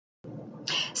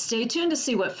Stay tuned to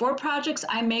see what 4 projects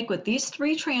I make with these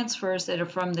 3 transfers that are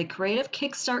from the Creative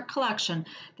Kickstart collection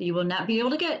that you will not be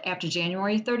able to get after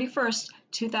January 31st,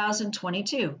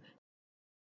 2022.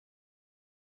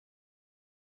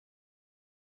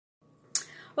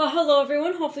 Well, hello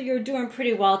everyone. Hopefully you're doing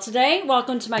pretty well today.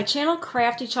 Welcome to my channel,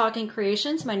 Crafty Chalking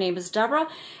Creations. My name is Deborah,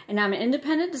 and I'm an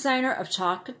independent designer of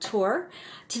Chalk Couture.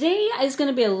 Today is going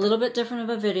to be a little bit different of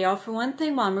a video. For one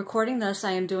thing, while I'm recording this,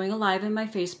 I am doing a live in my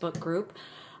Facebook group.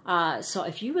 So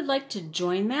if you would like to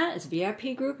join that, it's a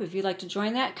VIP group. If you'd like to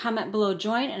join that, comment below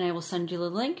join, and I will send you the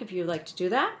link if you would like to do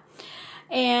that.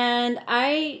 And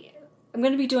I'm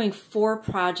going to be doing 4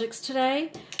 projects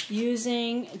today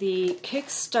using the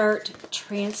Kickstart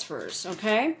transfers,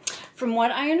 okay? From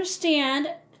what I understand,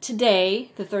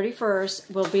 today, the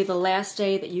 31st, will be the last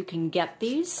day that you can get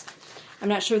these. I'm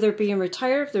not sure they're being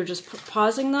retired, if they're just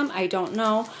pausing them, I don't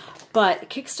know. But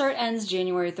Kickstart ends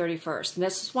January 31st, and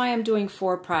this is why I'm doing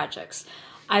 4 projects.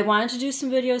 I wanted to do some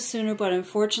videos sooner, but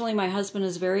unfortunately my husband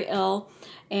is very ill,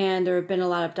 and there have been a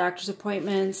lot of doctor's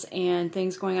appointments and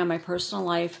things going on in my personal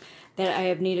life that I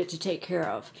have needed to take care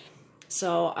of.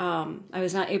 So I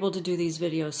was not able to do these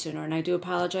videos sooner, and I do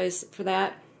apologize for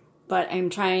that. But I'm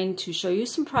trying to show you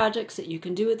some projects that you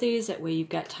can do with these. That way you've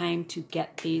got time to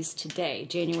get these today,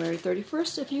 January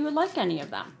 31st, if you would like any of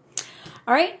them.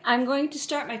 All right, I'm going to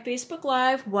start my Facebook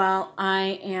Live while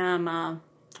I am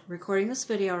recording this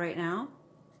video right now.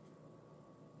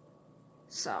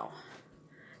 So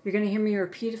you're going to hear me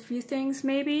repeat a few things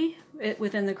maybe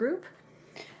within the group.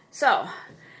 So,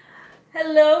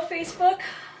 hello Facebook.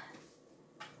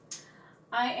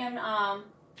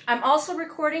 I'm also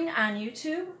recording on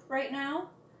YouTube right now.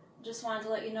 Just wanted to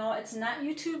let you know it's not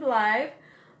YouTube Live.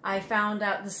 I found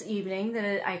out this evening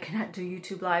that I cannot do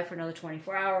YouTube Live for another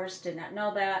 24 hours. Did not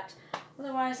know that.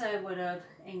 Otherwise, I would have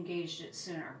engaged it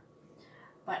sooner.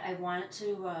 But I wanted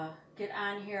to get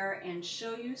on here and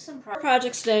show you some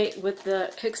projects today with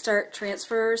the Kickstart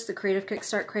transfers, the Creative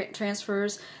Kickstart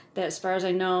transfers, that as far as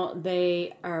I know,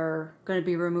 they are going to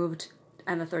be removed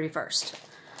on the 31st.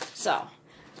 So,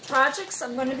 projects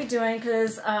I'm going to be doing,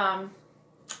 because I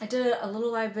did a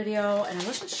little live video and I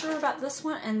wasn't sure about this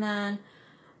one, and then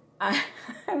I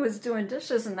was doing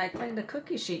dishes and I cleaned a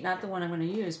cookie sheet, not the one I'm going to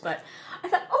use, but I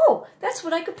thought, oh, that's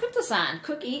what I could put this on.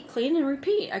 Cook, eat, clean, and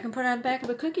repeat. I can put it on the back of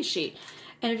a cookie sheet.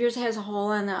 And if yours has a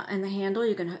hole in the handle,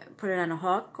 you can put it on a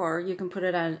hook, or you can put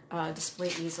it on a display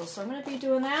easel. So I'm going to be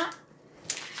doing that.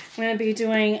 I'm going to be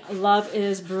doing Love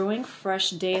is Brewing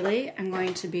Fresh Daily. I'm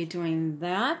going to be doing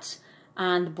that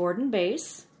on the board and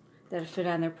base. That'll fit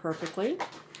on there perfectly.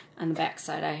 On the back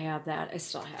side I have that. I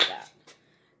still have that.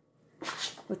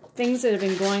 With things that have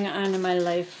been going on in my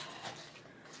life,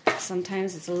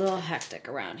 sometimes it's a little hectic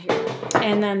around here.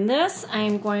 And then this,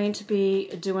 I'm going to be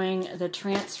doing the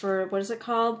transfer, what is it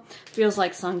called? Feels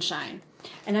Like Sunshine.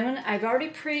 And I've already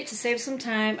to save some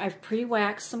time, I've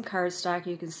pre-waxed some cardstock.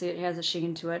 You can see it has a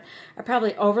sheen to it. I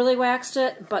probably overly waxed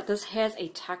it, but this has a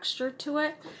texture to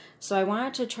it. So I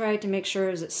wanted to try to make sure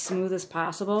it's as smooth as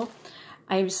possible.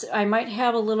 I might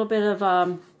have a little bit of,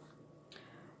 I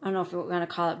don't know if we're going to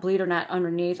call it bleed or not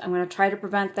underneath. I'm going to try to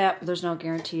prevent that, but there's no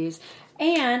guarantees.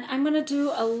 And I'm going to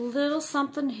do a little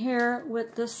something here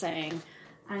with the saying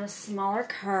on a smaller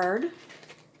card,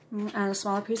 on a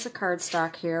smaller piece of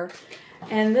cardstock here.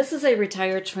 And this is a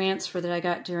retired transfer that I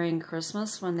got during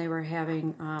Christmas when they were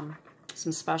having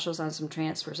some specials on some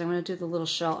transfers. I'm going to do the little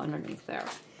shell underneath there.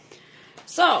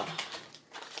 So,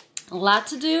 a lot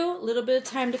to do, a little bit of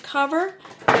time to cover.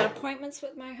 Got appointments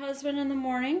with my husband in the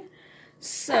morning.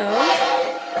 So,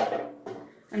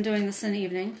 I'm doing this in the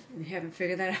evening. We haven't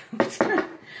figured that out. So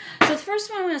the first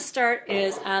one I'm going to start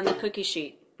is on the cookie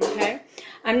sheet. Okay,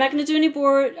 I'm not going to do any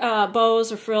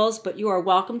bows or frills, but you are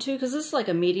welcome to, because this is like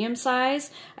a medium size.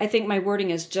 I think my wording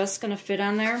is just going to fit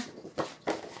on there.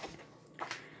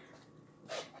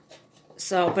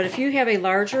 So, but if you have a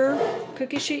larger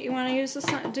cookie sheet you want to use this,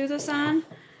 do this on,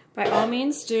 by all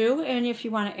means do. And if you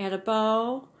want to add a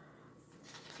bow,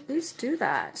 please do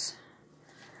that.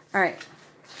 All right.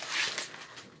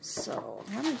 So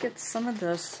let me get some of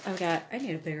this. I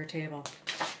need a bigger table.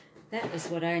 That is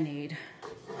what I need.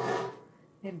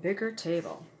 A bigger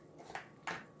table.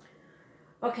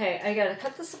 Okay, I gotta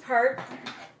cut this apart.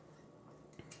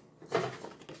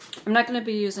 I'm not gonna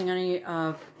be using any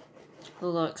of the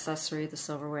little accessory, the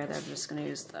silverware. I'm just gonna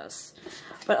use this.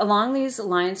 But along these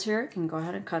lines here, you can go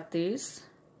ahead and cut these.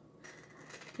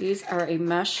 These are a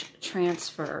mesh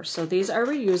transfer, so these are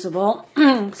reusable.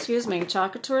 Excuse me.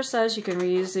 Chalk Couture says you can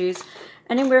reuse these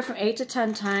anywhere from 8 to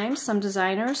 10 times. Some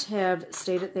designers have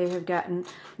stated they have gotten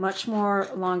much more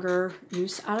longer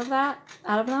use out of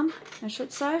them, I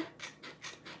should say.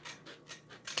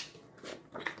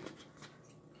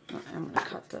 I'm going to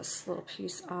cut this little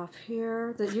piece off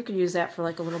here. That you could use that for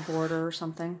like a little border or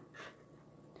something.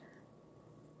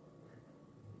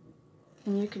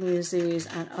 And you can use these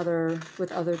on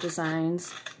with other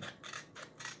designs.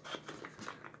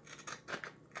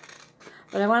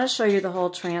 But I want to show you the whole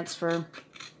transfer.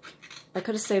 I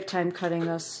could have saved time cutting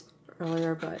this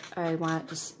earlier, but I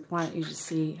wanted you to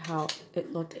see how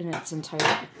it looked in its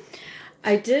entirety.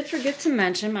 I did forget to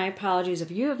mention, my apologies,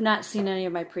 if you have not seen any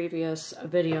of my previous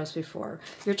videos before,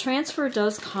 your transfer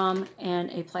does come in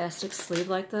a plastic sleeve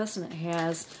like this, and it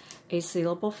has a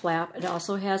sealable flap. It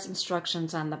also has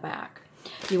instructions on the back.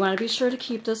 You want to be sure to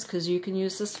keep this because you can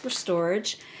use this for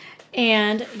storage.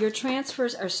 And your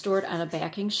transfers are stored on a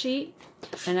backing sheet.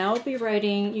 And I will be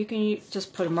writing, you can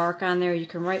just put a mark on there, you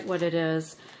can write what it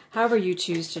is, however you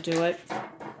choose to do it.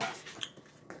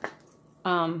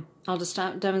 I'll just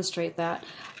demonstrate that.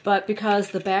 But because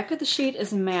the back of the sheet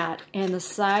is matte and the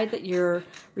side that your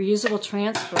reusable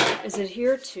transfer is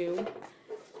adhered to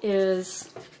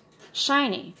is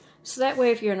shiny. So that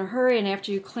way if you're in a hurry and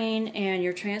after you clean and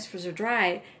your transfers are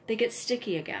dry, they get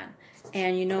sticky again.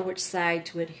 And you know which side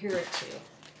to adhere it to.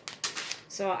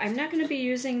 So I'm not going to be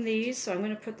using these, so I'm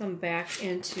going to put them back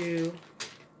into,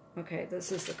 okay,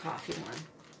 this is the coffee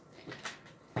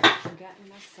one. I've forgotten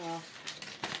myself.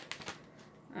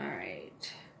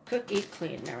 Alright, cook, eat,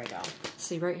 clean, there we go.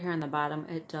 See right here on the bottom,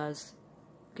 it does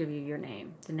give you your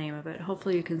name, the name of it.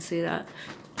 Hopefully you can see that.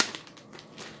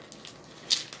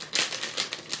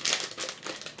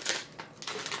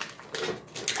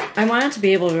 I wanted to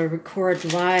be able to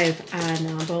record live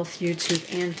on both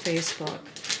YouTube and Facebook.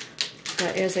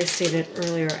 But as I stated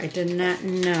earlier, I did not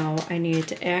know I needed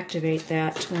to activate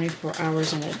that 24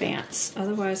 hours in advance.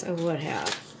 Otherwise, I would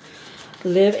have.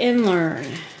 Live and learn.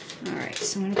 Alright,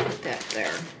 so I'm going to put that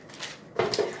there.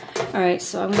 Alright,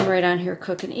 so I'm going to write on here,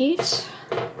 cook and eat.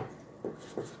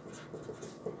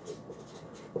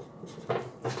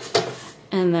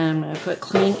 And then I'm going to put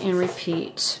clean and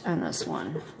repeat on this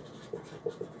one.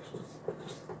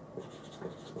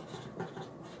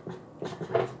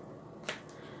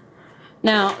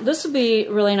 Now, this would be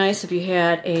really nice if you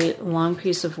had a long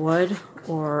piece of wood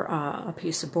or a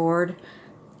piece of board,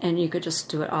 and you could just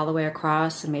do it all the way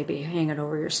across and maybe hang it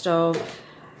over your stove.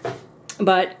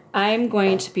 But I'm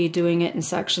going to be doing it in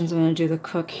sections. I'm going to do the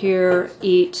cook here,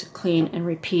 eat, clean, and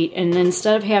repeat. And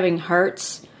instead of having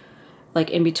hearts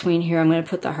like in between here, I'm going to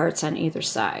put the hearts on either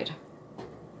side.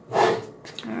 All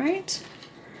right.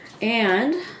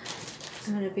 And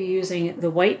I'm going to be using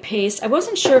the white paste. I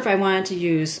wasn't sure if I wanted to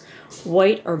use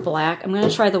white or black. I'm going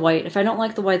to try the white. If I don't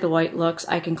like the way the white looks,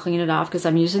 I can clean it off because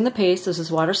I'm using the paste. This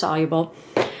is water soluble.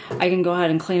 I can go ahead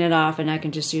and clean it off and I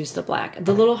can just use the black.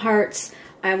 The little hearts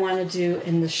I want to do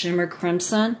in the shimmer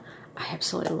crimson. I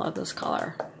absolutely love this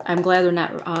color. I'm glad they're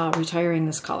not retiring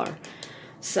this color.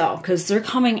 So, because they're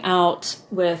coming out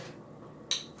with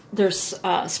their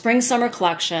spring summer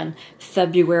collection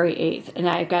February 8th, and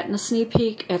I've gotten a sneak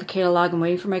peek at the catalog. I'm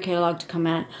waiting for my catalog to come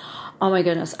in. Oh my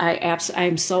goodness,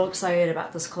 I'm so excited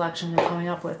about this collection they're coming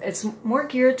up with. It's more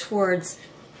geared towards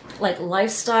like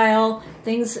lifestyle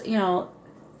things,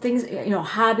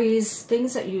 hobbies,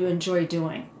 things that you enjoy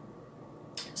doing.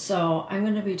 So I'm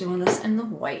going to be doing this in the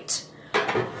white.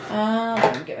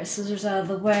 Let me get my scissors out of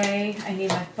the way. I need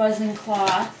my fuzzing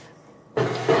cloth.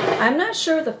 I'm not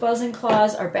sure if the fuzzing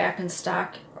cloths are back in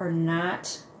stock or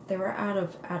not. They were out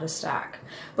of stock.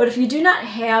 But if you do not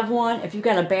have one, if you've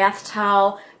got a bath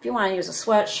towel, if you want to use a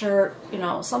sweatshirt,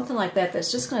 something like that,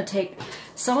 that's just going to take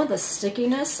some of the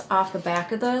stickiness off the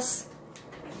back of this,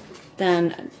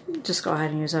 then just go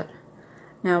ahead and use it.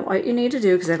 Now what you need to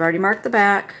do, because I've already marked the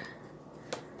back,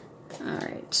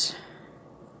 alright,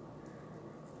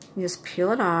 you just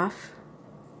peel it off,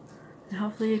 and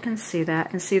hopefully you can see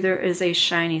that, and see there is a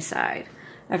shiny side.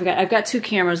 I've got two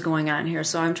cameras going on here,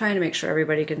 so I'm trying to make sure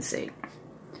everybody can see.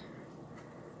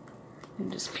 And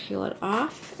just peel it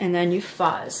off, and then you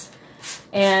fuzz.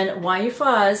 And why you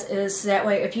fuzz is that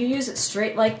way, if you use it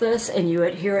straight like this and you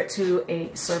adhere it to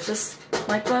a surface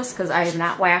like this, because I have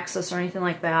not waxed this or anything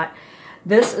like that,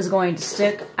 this is going to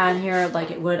stick on here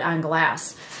like it would on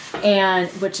glass, and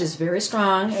which is very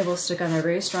strong. It will stick on there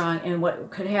very strong, and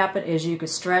what could happen is you could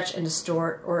stretch and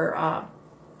distort or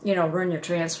ruin your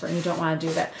transfer, and you don't want to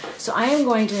do that. So I am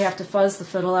going to have to fuzz the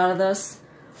fiddle out of this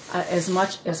as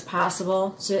much as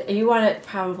possible. So you want it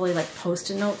probably like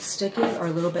Post-it note sticky or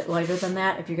a little bit lighter than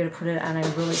that if you're going to put it on a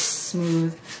really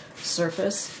smooth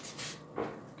surface.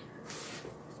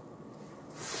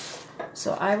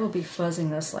 So I will be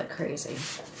fuzzing this like crazy.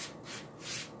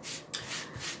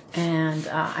 And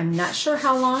I'm not sure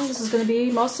how long this is going to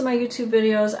be. Most of my YouTube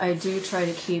videos I do try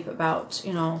to keep about,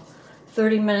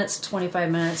 30 minutes,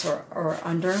 25 minutes or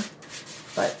under.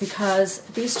 But because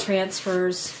these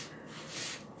transfers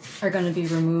are going to be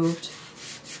removed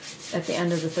at the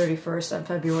end of the 31st on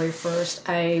February 1st,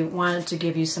 I wanted to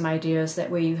give you some ideas.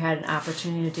 That way you had an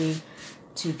opportunity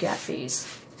to get these.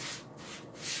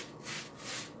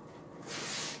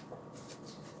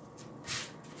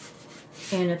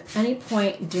 And if any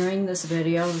point during this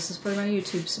video, this is for my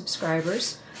YouTube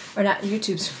subscribers, or not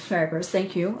YouTube subscribers,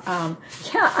 thank you. Yeah,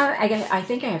 I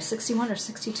think I have 61 or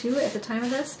 62 at the time of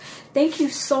this. Thank you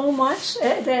so much.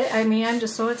 I mean, I'm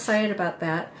just so excited about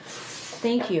that.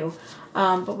 Thank you.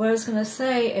 But what I was going to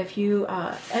say, if you,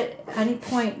 at any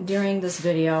point during this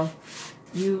video,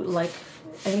 you like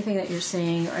anything that you're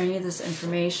seeing, or any of this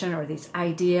information, or these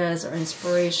ideas, or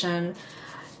inspiration,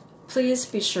 please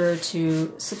be sure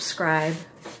to subscribe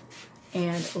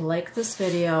and like this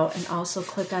video, and also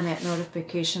click on that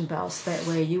notification bell, so that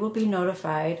way you will be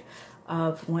notified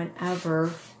of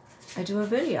whenever I do a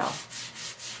video.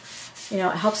 You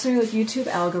know, it helps me with YouTube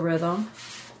algorithm,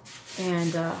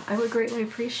 and I would greatly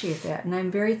appreciate that. And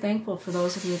I'm very thankful for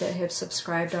those of you that have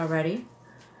subscribed already.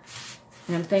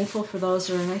 And I'm thankful for those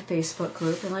who are in my Facebook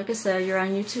group. And like I said, you're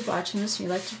on YouTube watching this, and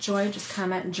you'd like to join, just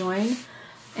comment and join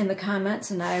in the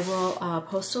comments, and I will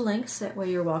post a link, so that way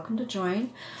you're welcome to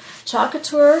join. Chalk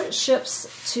Couture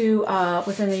ships to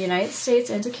within the United States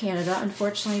and to Canada.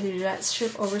 Unfortunately, they do not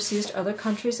ship overseas to other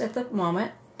countries at the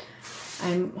moment.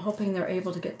 I'm hoping they're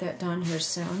able to get that done here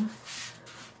soon,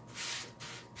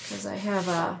 because I have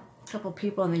a couple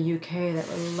people in the UK that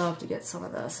would love to get some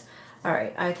of this. All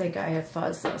right, I think I have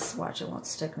fuzzed this. Watch, it won't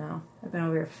stick now. I've been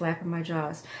over here flapping my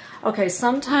jaws. Okay,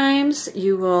 sometimes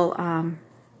you will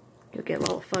you'll get a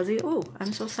little fuzzy. Oh,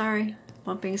 I'm so sorry.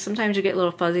 Bumping. Sometimes you get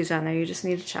little fuzzies on there. You just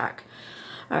need to check.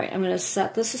 All right, I'm going to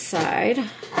set this aside. And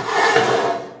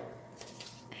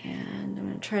I'm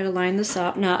going to try to line this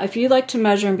up. Now, if you like to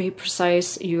measure and be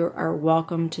precise, you are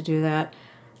welcome to do that.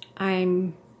 I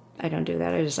don't do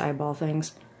that. I just eyeball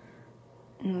things.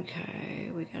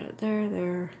 Okay, we got it there,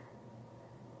 there.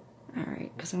 All right,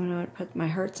 because I'm going to put my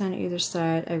hearts on either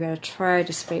side. I've got to try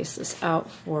to space this out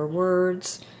for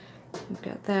words. We've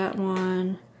got that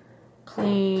one.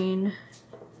 Clean.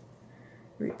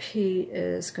 Repeat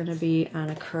is going to be on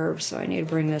a curve, so I need to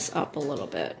bring this up a little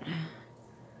bit.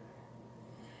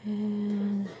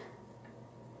 And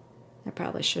I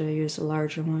probably should have used a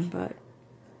larger one, but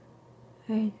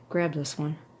I grabbed this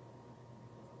one.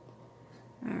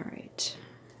 All right.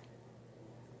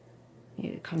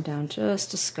 Need to come down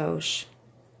just a skosh.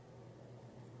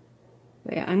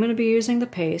 But yeah, I'm going to be using the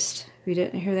paste. If you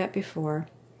didn't hear that before.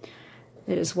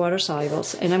 It is water soluble,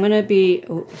 and I'm going to be,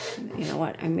 oh, you know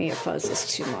what, I may have fuzzed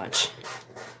this too much.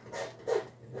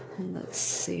 Let's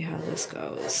see how this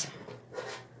goes.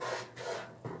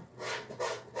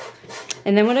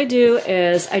 And then what I do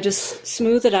is I just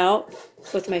smooth it out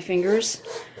with my fingers,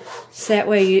 so that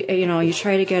way you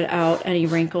try to get out any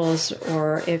wrinkles,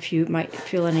 or if you might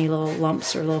feel any little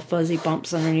lumps or little fuzzy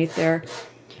bumps underneath there.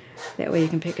 That way you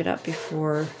can pick it up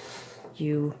before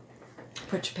you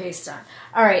put your paste on.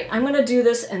 All right, I'm going to do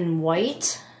this in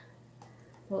white.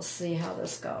 We'll see how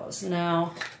this goes.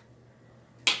 Now,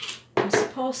 I'm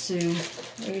supposed to,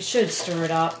 you should stir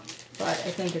it up, but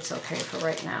I think it's okay for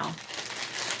right now.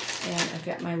 And I've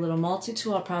got my little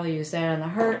multi-tool. I'll probably use that on the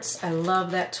hearts. I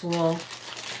love that tool.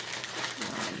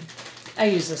 I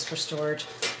use this for storage,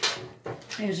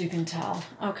 as you can tell.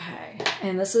 Okay,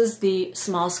 and this is the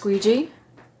small squeegee.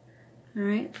 All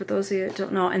right, for those of you that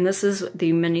don't know, and this is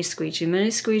the mini squeegee. Mini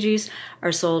squeegees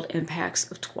are sold in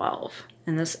packs of 12,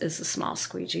 and this is the small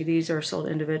squeegee. These are sold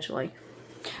individually,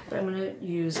 but I'm going to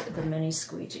use the mini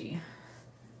squeegee.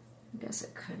 I guess I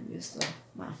could use the,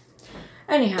 well,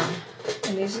 anyhow,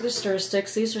 and these are the stir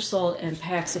sticks. These are sold in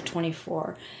packs of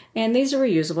 24, and these are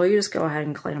reusable. You just go ahead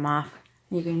and clean them off.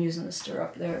 You can use them to stir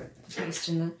up their paste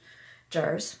in the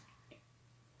jars.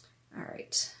 All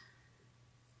right.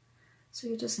 So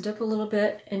you just dip a little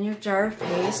bit in your jar of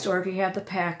paste, or if you have the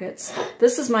packets.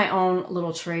 This is my own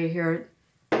little tray here,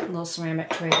 a little ceramic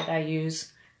tray that I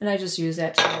use, and I just use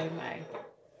that to lay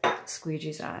my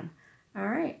squeegees on. All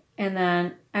right, and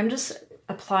then I'm just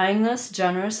applying this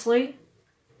generously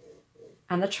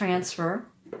on the transfer,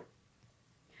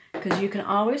 because you can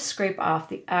always scrape off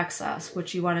the excess,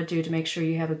 which you want to do to make sure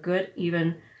you have a good,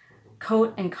 even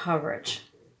coat and coverage.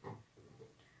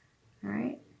 All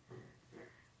right.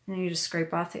 And you just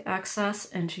scrape off the excess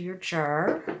into your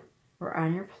jar or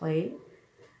on your plate.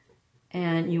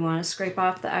 And you want to scrape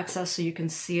off the excess so you can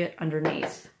see it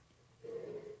underneath.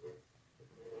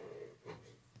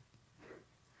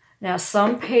 Now,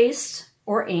 some paste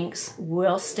or inks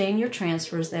will stain your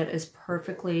transfers. That is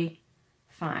perfectly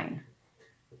fine.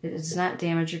 It does not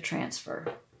damage your transfer.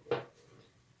 All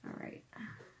right,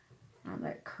 on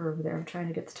that curve there, I'm trying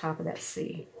to get the top of that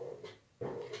C.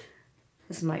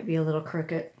 This might be a little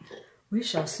crooked. We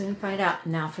shall soon find out.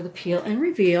 Now for the peel and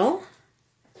reveal.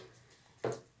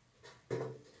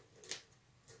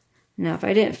 Now, if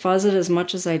I didn't fuzz it as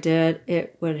much as I did,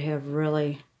 it would have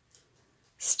really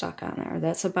stuck on there.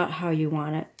 That's about how you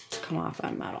want it to come off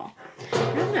on metal.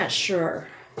 I'm not sure.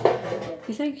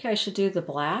 You think I should do the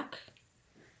black?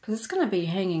 Because it's going to be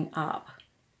hanging up.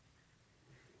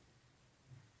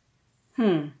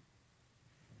 I'm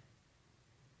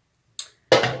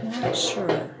not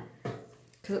sure.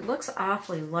 Because it looks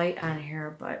awfully light on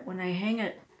here, but when I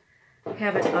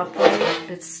have it upright,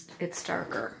 it's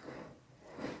darker.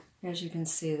 As you can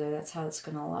see there, that's how it's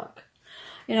going to look.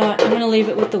 You know what, I'm going to leave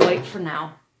it with the white for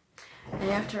now.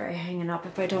 And after I hang it up,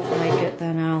 if I don't like it,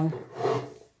 then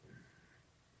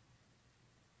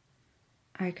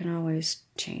I can always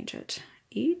change it.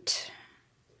 Eat.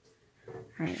 All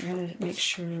right, we're going to make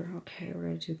sure, okay, we're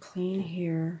going to do clean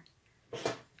here.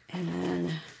 And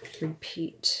then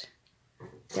repeat.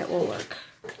 That will work.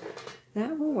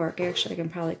 That will work. Actually, I can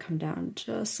probably come down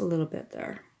just a little bit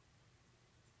there.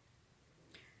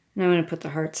 Now I'm going to put the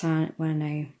hearts on it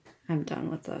when I'm done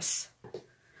with this.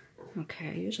 Okay,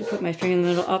 I usually put my finger in the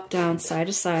middle, up, down, side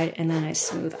to side, and then I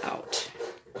smooth out.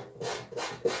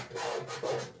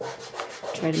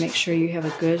 Try to make sure you have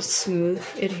a good smooth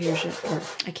adhesion, or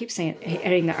I keep saying,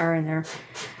 adding the R in there,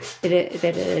 that it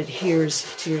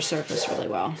adheres to your surface really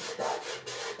well.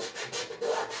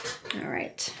 All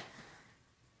right.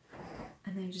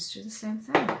 And then you just do the same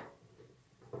thing.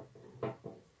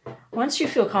 Once you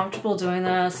feel comfortable doing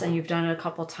this and you've done it a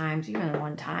couple times, even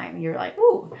one time, you're like,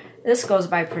 ooh, this goes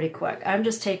by pretty quick. I'm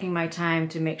just taking my time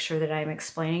to make sure that I'm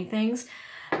explaining things,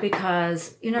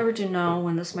 because you never do know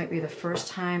when this might be the first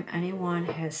time anyone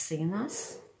has seen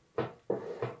this.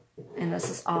 And this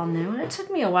is all new. And it took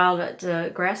me a while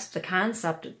to grasp the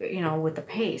concept, you know, with the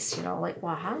paste, you know, like,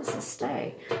 wow, how does this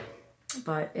stay?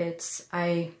 But once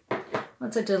I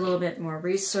did a little bit more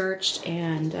research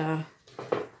and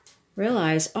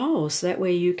realize, oh, so that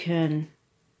way you can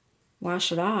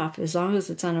wash it off as long as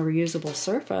it's on a reusable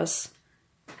surface.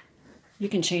 You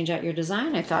can change out your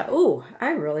design. I thought, oh,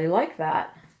 I really like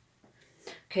that.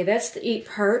 Okay, that's the eat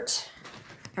part.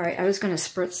 All right, I was going to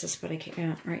spritz this, but I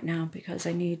can't right now because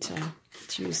I need to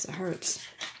use the hearts.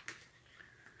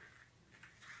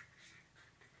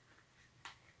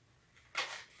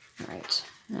 All right,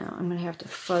 now I'm going to have to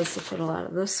fuzz the fiddle out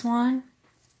of this one.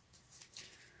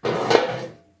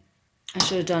 I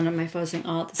should have done my fuzzing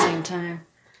all at the same time,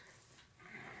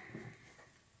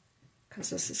 because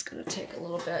this is going to take a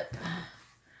little bit.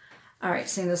 All right,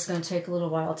 see, this is going to take a little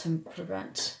while to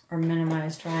prevent or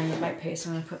minimize drying of my paste.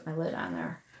 I'm going to put my lid on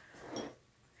there.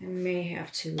 I may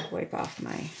have to wipe off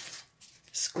my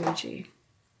squeegee.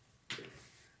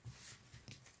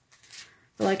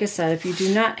 But like I said, if you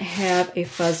do not have a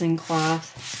fuzzing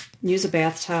cloth, use a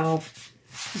bath towel,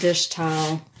 dish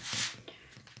towel.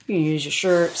 You can use your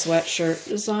shirt,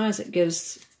 sweatshirt, as long as it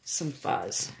gives some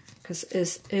fuzz, because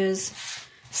it is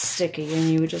sticky and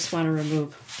you would just want to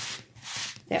remove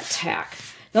that tack.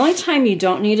 The only time you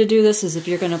don't need to do this is if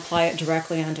you're going to apply it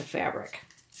directly onto fabric.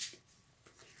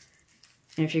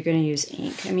 And if you're going to use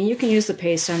ink. I mean, you can use the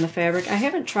paste on the fabric. I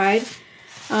haven't tried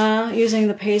using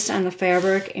the paste on the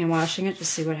fabric and washing it to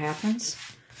see what happens.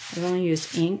 I've only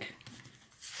used ink.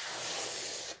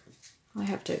 I'll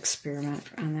have to experiment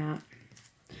on that.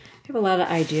 I have a lot of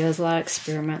ideas, a lot of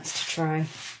experiments to try.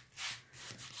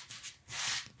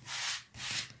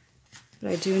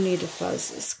 But I do need to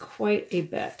fuzz this quite a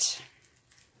bit,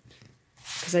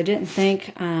 because I didn't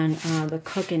think on the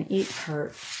cook and eat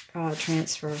part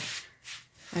transfer.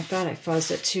 I thought I fuzzed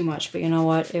it too much, but you know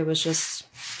what? It was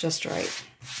just right.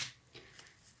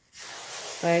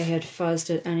 If I had fuzzed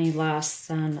it any less,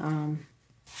 then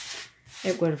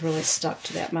it would have really stuck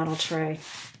to that metal tray.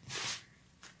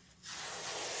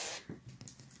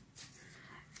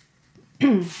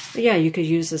 But yeah, you could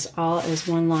use this all as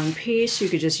one long piece. You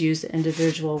could just use the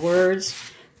individual words.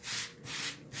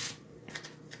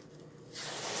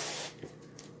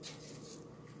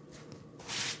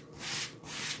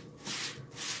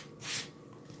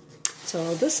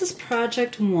 So this is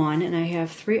project 1, and I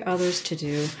have 3 others to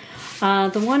do.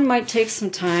 The one might take some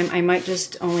time. I might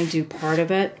just only do part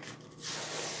of it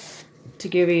to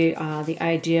give you the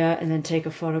idea, and then take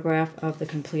a photograph of the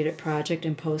completed project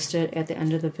and post it at the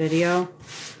end of the video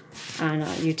on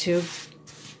YouTube.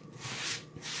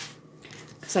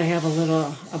 Because I have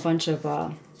a bunch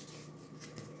of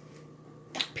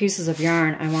pieces of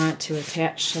yarn I want to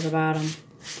attach to the bottom.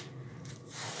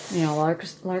 you know,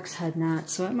 lark's head knot,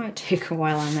 so it might take a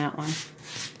while on that one.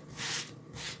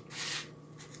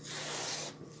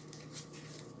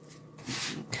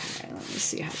 Okay, let me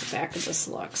see how the back of this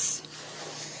looks.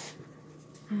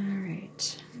 All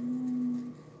right,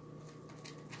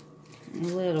 a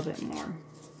little bit more.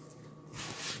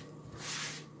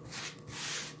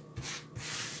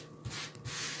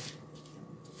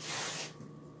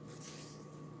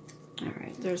 All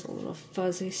right, there's a little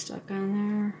fuzzy stuck on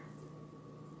there.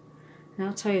 And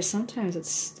I'll tell you, sometimes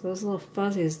it's those little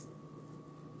fuzzies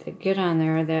that get on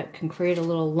there that can create a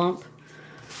little lump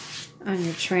on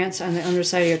your on the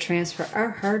underside of your transfer are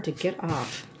hard to get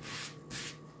off.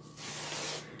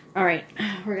 All right,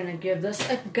 we're gonna give this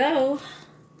a go.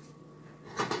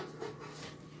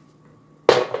 All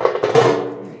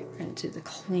right, we're gonna do the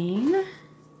clean.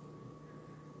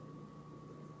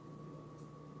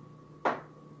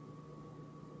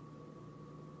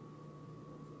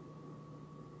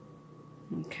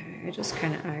 Okay, I just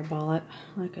kind of eyeball it,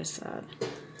 like I said. I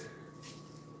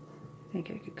think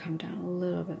I could come down a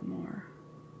little bit more.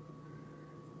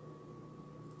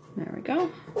 There we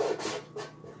go.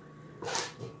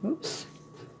 Oops.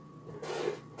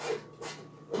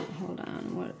 Hold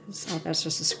on, what is, oh, that's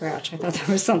just a scratch. I thought there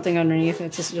was something underneath.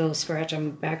 It's just a little scratch on the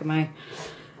back of my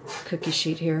cookie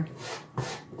sheet here.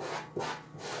 Hope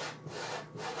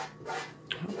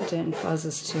it didn't fuzz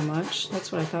this too much.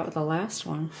 That's what I thought with the last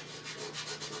one.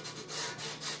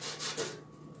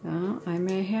 Well, I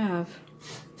may have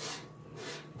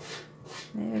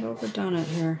overdone it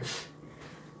here.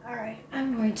 All right,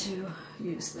 I'm going to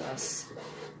use this.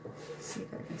 See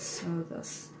if I can sew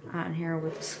this on here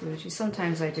with the squeegee.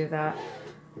 Sometimes I do that.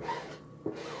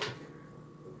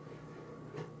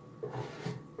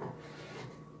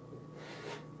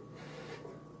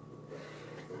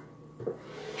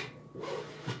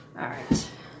 All right.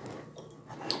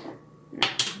 Now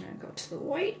I'm going to go to the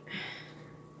white.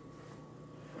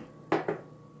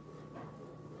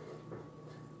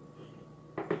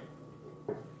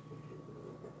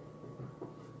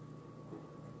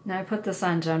 Now I put this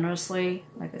on generously.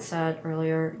 Like I said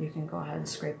earlier, you can go ahead and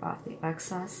scrape off the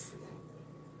excess.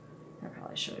 I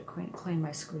probably should have cleaned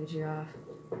my squeegee off.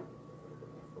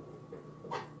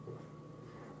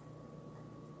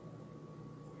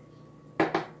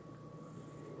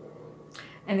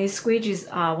 And these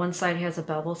squeegees, one side has a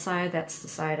bevel side. That's the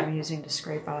side I'm using to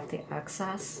scrape off the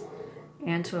excess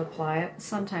and to apply it.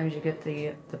 Sometimes you get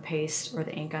the paste or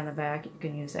the ink on the back. You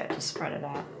can use that to spread it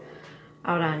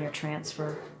out on your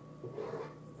transfer.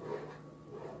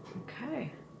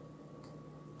 Okay.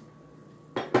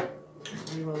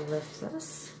 We will lift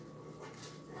this.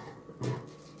 There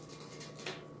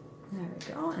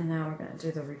we go. And now we're going to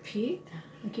do the repeat.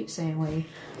 I keep saying we,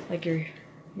 like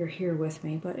you're here with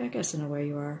me, but I guess in a way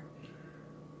you are.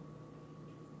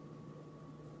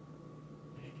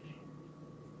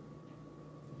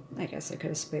 I guess I could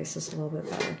have spaced this a little bit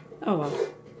better. Oh well.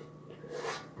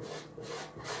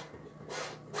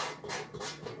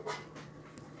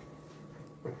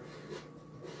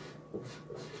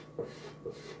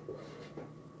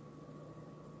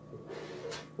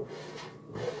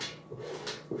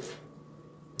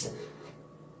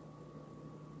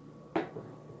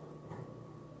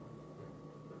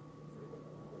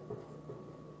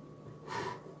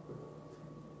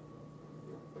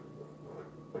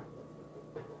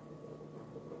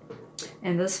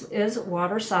 And this is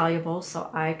water soluble, so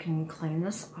I can clean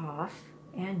this off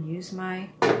and use my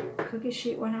cookie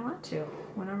sheet when I want to,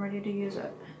 when I'm ready to use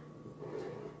it.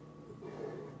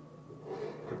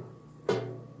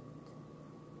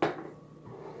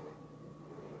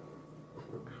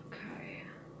 Okay.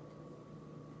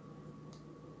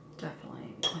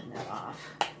 Definitely clean that off.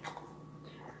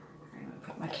 I'm going to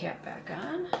put my cap back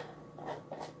on.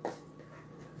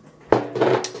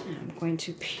 And I'm going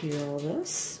to peel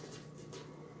this.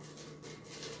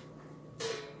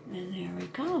 And there we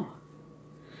go.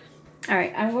 All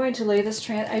right, I'm going to lay this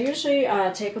I usually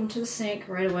take them to the sink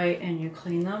right away and you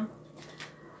clean them.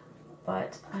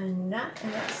 But I'm not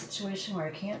in that situation where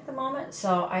I can't at the moment.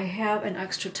 So I have an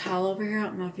extra towel over here. I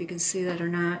don't know if you can see that or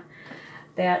not.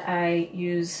 That I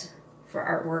use for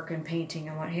artwork and painting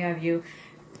and what have you.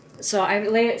 So I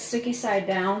lay it sticky side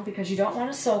down because you don't want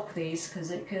to soak these because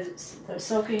the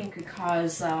soaking could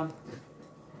cause the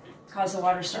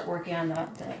water to start working on the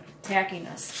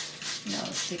tackiness, you know,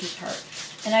 the sticky part.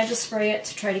 And I just spray it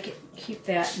to try to keep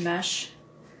that mesh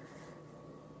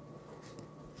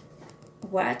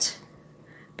wet.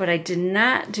 But I did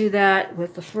not do that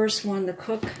with the first one, the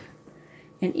cook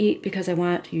and eat, because I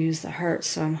want to use the heart.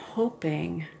 So I'm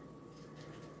hoping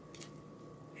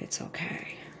it's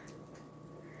okay.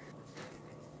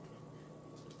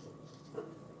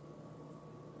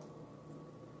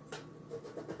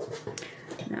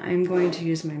 Now I'm going to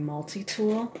use my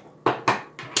multi-tool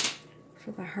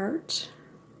for the heart.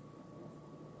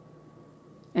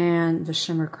 And the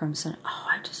shimmer crimson. Oh,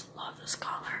 I just love this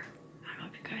color. I don't know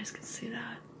if you guys can see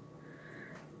that.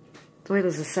 The way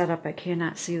this is set up, I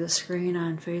cannot see the screen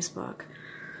on Facebook.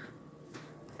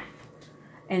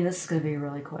 And this is going to be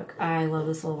really quick. I love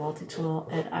this little multi-tool,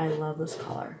 and I love this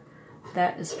color.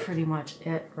 That is pretty much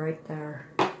it right there.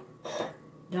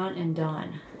 Done and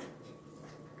done.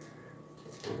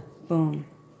 Boom.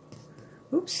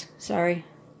 Oops, sorry.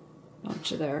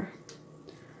 Don't you there.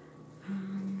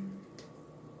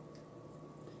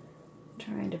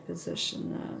 Trying to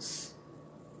position this.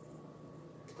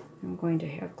 I'm going to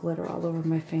have glitter all over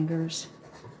my fingers.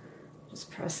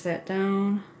 Just press that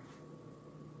down.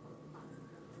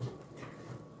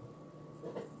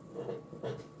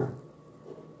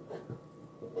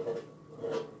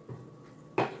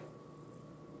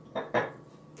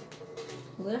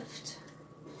 Lift.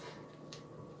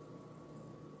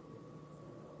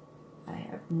 I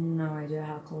have no idea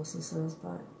how close this is,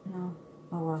 but you know,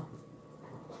 oh well.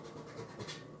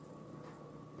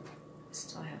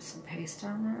 Still have some paste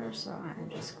on there, so I'm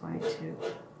just going to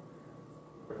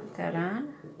put that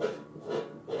on.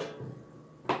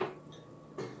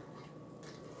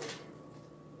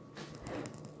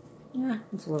 Yeah,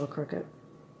 it's a little crooked.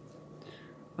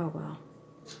 Oh well.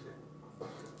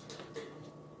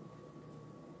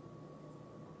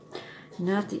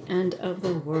 Not the end of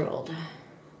the world.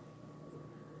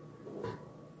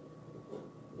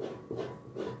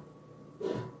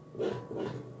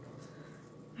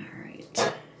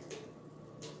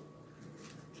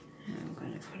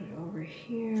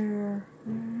 Here.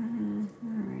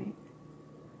 Alright.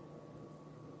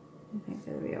 I think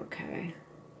that'll be okay.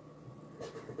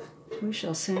 We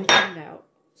shall soon find out.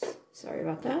 Sorry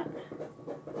about that.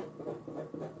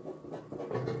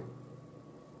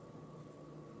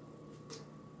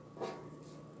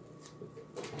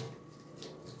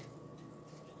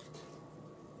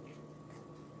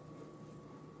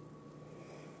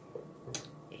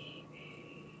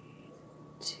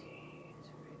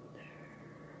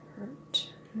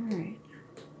 Alright.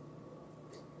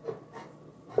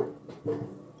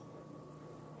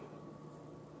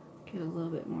 Get a little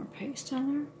bit more paste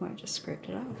on there. Oh, I just scraped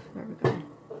it off. There we go.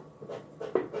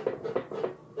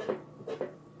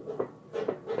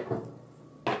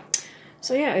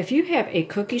 So yeah, if you have a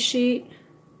cookie sheet,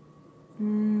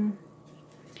 alright.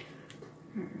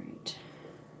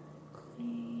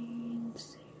 Clean,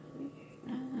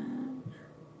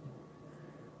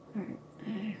 alright,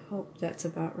 I hope that's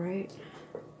about right.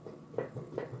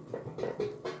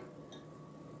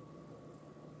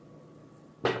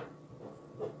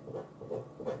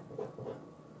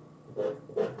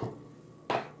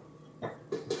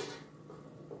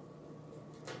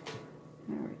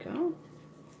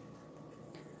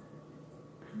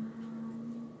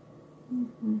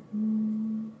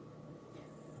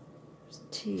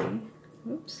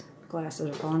 Oops, glasses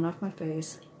are falling off my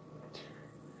face.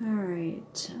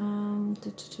 Alright, so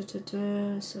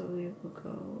we will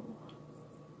go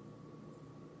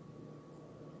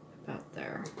about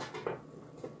there.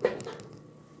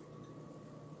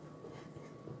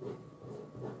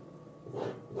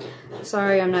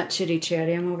 Sorry, I'm not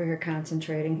chitty-chatty. I'm over here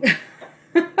concentrating.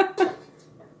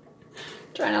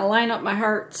 Trying to line up my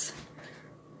hearts.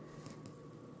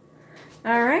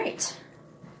 Alright.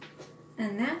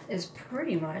 And that is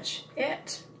pretty much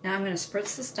it. Now I'm going to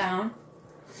spritz this down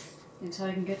until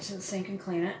I can get to the sink and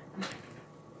clean it.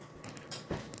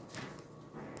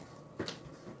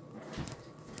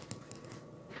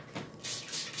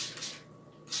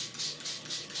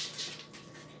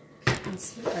 And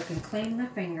see if I can clean my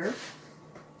finger.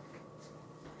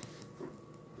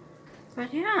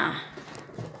 But yeah.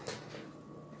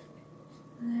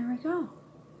 And there we go.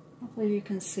 Hopefully you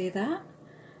can see that.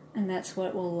 And that's what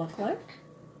it will look like.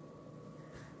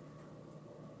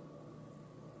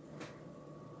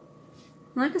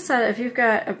 Like I said, if you've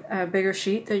got a bigger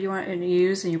sheet that you want to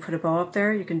use and you put a bow up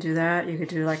there, you can do that. You could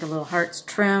do like a little hearts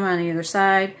trim on either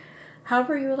side.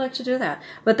 However you would like to do that.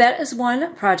 But that is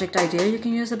one project idea. You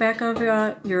can use the back of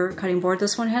your cutting board.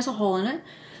 This one has a hole in it.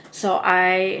 So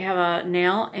I have a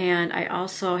nail, and I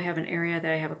also have an area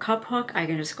that I have a cup hook. I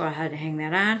can just go ahead and hang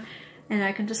that on. And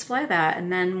I can display that.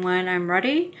 And then when I'm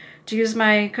ready to use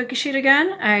my cookie sheet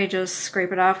again, I just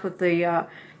scrape it off with the,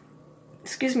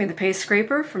 the paste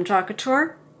scraper from Chalk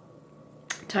Couture.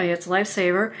 I tell you, it's a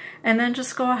lifesaver. And then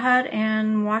just go ahead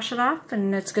and wash it off,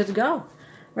 and it's good to go.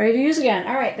 Ready to use again.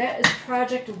 All right, that is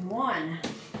project one.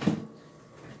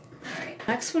 All right,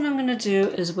 next one I'm going to do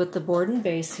is with the board and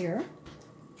base here.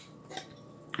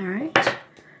 All right,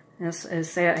 This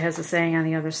is, it has a saying on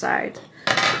the other side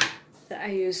that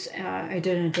I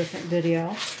did in a different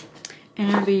video.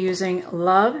 And I'll be using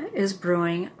Love is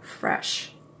Brewing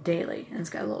Fresh Daily. And it's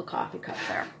got a little coffee cup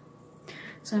there.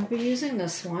 So I'll be using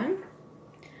this one.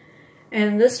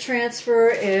 And this transfer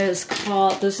is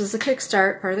called, this is the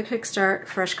Kickstart, part of the Kickstart,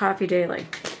 Fresh Coffee Daily.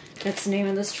 That's the name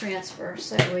of this transfer,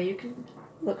 so that way you can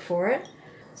look for it.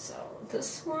 So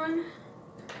this one,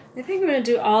 I think I'm going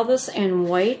to do all this in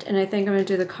white, and I think I'm going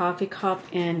to do the coffee cup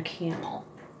in camel.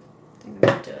 I think I'm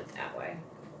going to do it that way.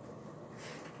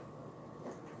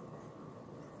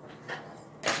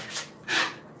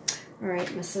 All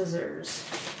right, my scissors.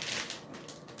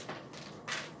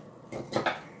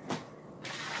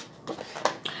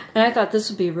 And I thought this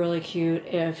would be really cute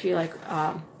if you like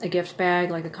a gift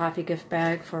bag, like a coffee gift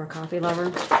bag for a coffee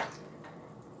lover.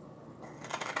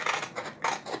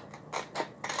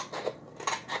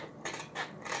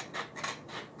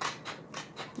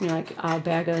 You know, like a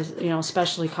bag of, you know,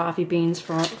 especially coffee beans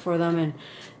for them, and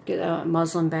get a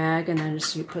muslin bag, and then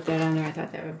just you put that on there. I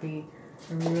thought that would be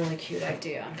a really cute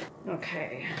idea.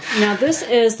 Okay, now this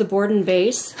is the board and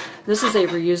base. This is a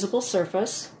reusable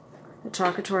surface that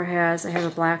Chalk Couture has. I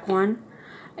have a black one,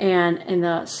 and in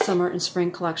the summer and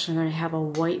spring collection, I'm going to have a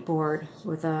white board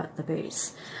with the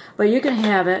base. But you can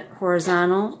have it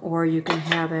horizontal, or you can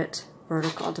have it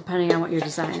vertical, depending on what your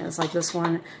design is. Like this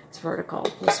one is vertical.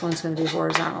 This one's going to be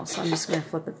horizontal, so I'm just going to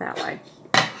flip it that way.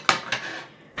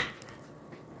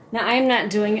 Now I'm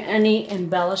not doing any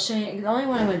embellishing. The only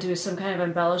one I'm going to do some kind of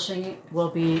embellishing will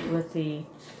be with the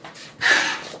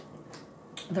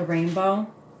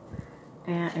rainbow.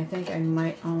 And I think I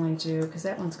might only do, because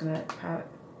that one's going to probably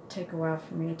take a while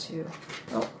for me to,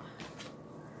 oh.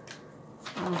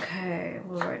 Okay,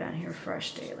 we'll write on here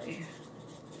Fresh Daily.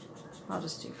 I'll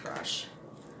just do fresh.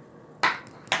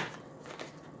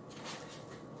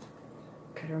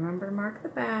 Okay, remember to mark the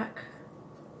back.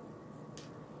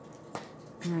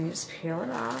 And then you just peel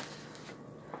it off.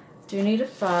 Do you need a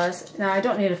fuzz? Now I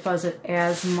don't need to fuzz it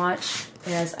as much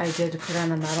as I did to put on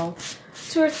the metal.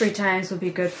 2 or 3 times would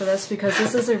be good for this, because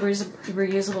this is a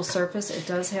reusable surface. It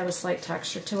does have a slight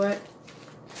texture to it.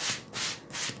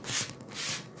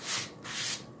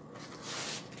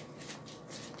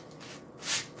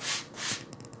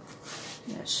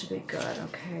 That should be good.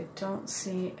 Okay, don't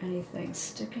see anything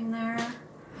sticking there.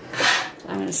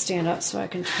 I'm going to stand up so I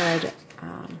can try to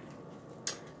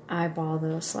eyeball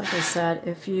this. Like I said,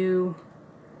 if you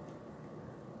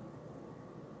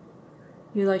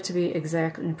like to be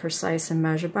exact and precise and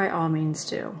measured, by all means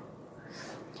do.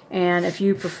 And if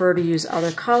you prefer to use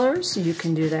other colors, you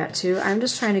can do that too. I'm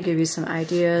just trying to give you some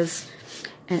ideas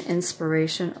and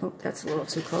inspiration. Oh, that's a little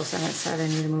too close on that side. I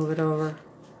need to move it over.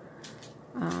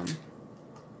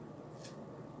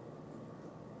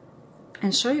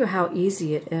 And show you how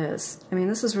easy it is. I mean,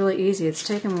 this is really easy. It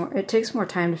takes more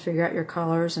time to figure out your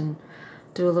colors and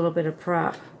do a little bit of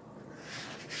prep.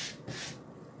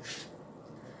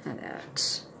 And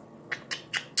that.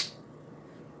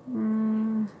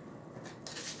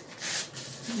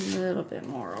 A little bit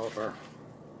more over.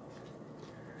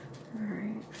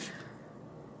 Alright.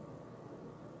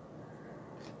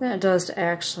 That does to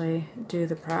actually do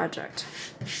the project.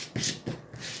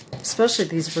 Especially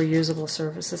these reusable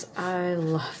surfaces. I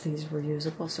love these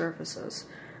reusable surfaces.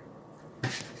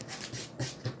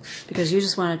 Because you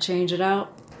just want to change it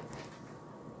out,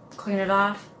 clean it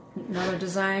off, another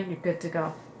design, you're good to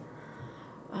go.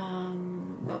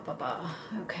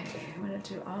 Okay, I'm going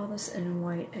to do all this in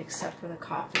white except for the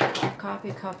coffee cup.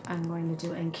 Coffee cup I'm going to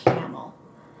do in camel.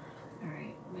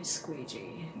 Alright, my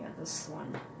squeegee. Yeah, this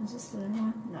one. Is this the new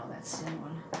one? No, that's the new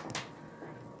one.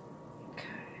 Okay.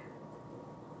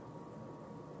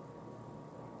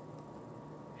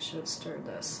 I should have stirred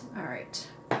this. Alright.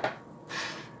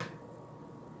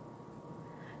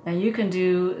 Now you can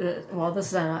do, well, this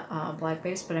is on a black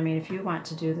base, but I mean, if you want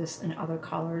to do this in other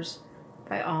colors,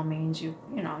 by all means, you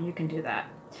can do that.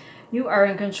 You are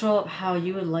in control of how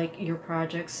you would like your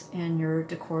projects and your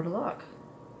decor to look.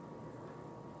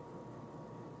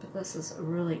 But this is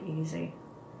really easy.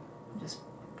 Just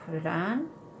put it on.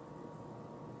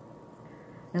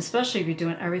 And especially if you're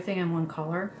doing everything in one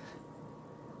color.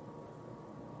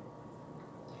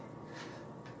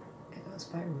 It goes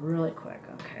by really quick.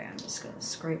 Okay, I'm just going to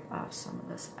scrape off some of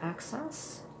this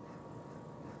excess.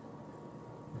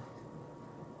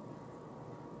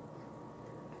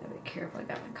 Gotta be careful, I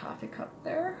got my coffee cup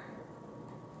there.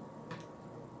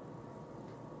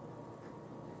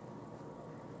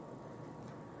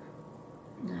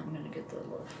 Now I'm going to get the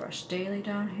little Fresh Daily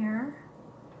down here.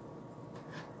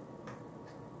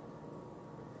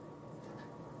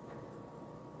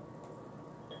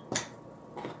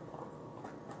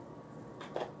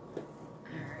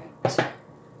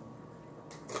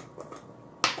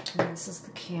 this is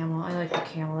the camel. I like the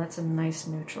camel. That's a nice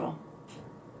neutral.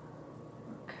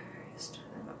 Okay, stir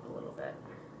that up a little bit.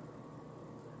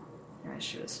 I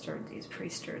should have stirred these,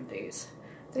 pre-stirred these.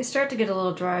 They start to get a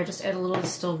little dry. Just add a little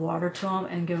distilled water to them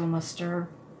and give them a stir,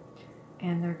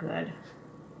 and they're good.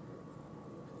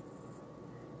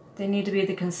 They need to be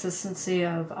the consistency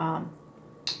of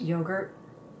yogurt.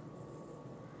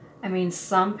 I mean,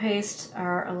 some pastes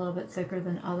are a little bit thicker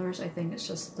than others. I think it's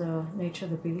just the nature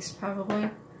of the beast, probably.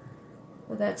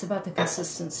 But that's about the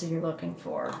consistency you're looking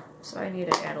for. So I need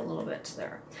to add a little bit to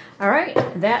there. All right,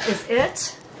 that is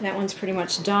it. That one's pretty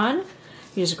much done.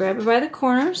 You just grab it by the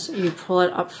corners. You pull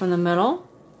it up from the middle.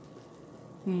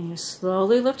 And you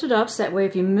slowly lift it up. So that way,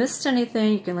 if you missed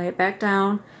anything, you can lay it back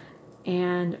down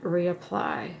and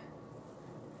reapply.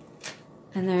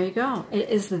 And there you go. It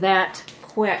is that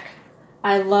quick.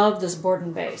 I love this board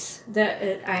and base.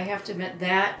 I have to admit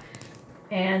that,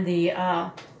 and the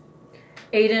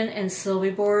Aiden and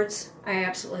Sylvie boards, I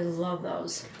absolutely love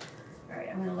those. All right,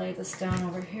 I'm going to lay this down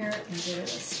over here and give it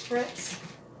a spritz.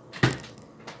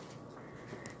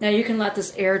 Now you can let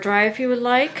this air dry if you would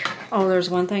like. Oh, there's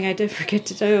one thing I did forget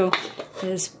to do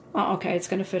is, oh, okay, it's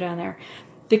going to fit on there.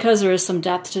 Because there is some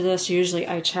depth to this, usually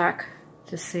I check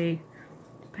to see.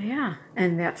 But yeah,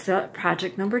 and that's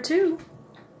project number 2.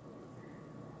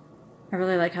 I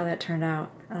really like how that turned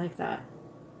out. I like that.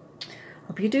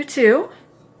 Hope you do too.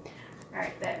 All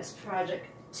right, that is project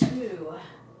 2.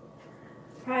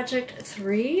 Project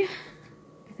 3. I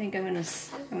think I'm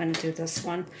gonna do this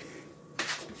one.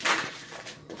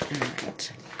 All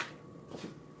right.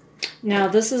 Now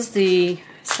this is the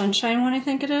sunshine one, I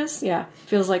think it is. Yeah,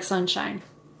 feels like sunshine.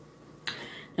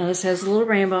 Now this has a little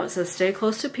rainbow. It says stay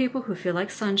close to people who feel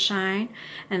like sunshine.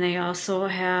 And they also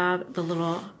have the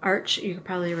little arch. You could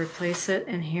probably replace it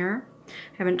in here.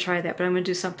 I haven't tried that, but I'm going to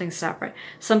do something separate.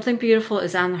 Something beautiful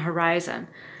is on the horizon.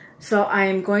 So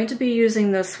I'm going to be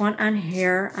using this one on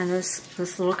here, on this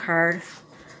little card,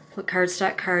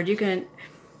 cardstock card. You can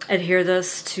adhere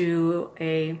this to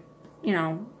a,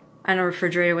 on a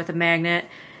refrigerator with a magnet.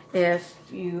 If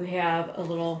you have a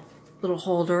little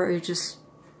holder, or you just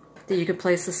that you could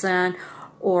place this in,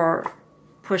 or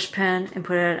push pin and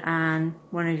put it on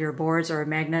one of your boards or a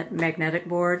magnetic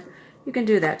board. You can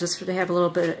do that just to have a little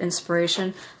bit of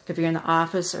inspiration if you're in the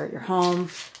office or at your home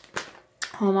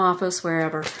office,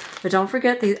 wherever. But don't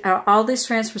forget, all these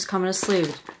transfers come in a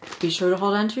sleeve. Be sure to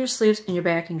hold on to your sleeves and your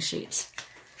backing sheets.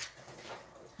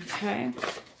 Okay,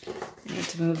 I need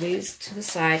to move these to the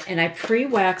side, and I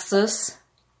pre-wax this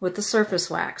with the surface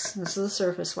wax. This is the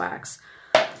surface wax.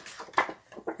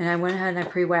 And I went ahead and I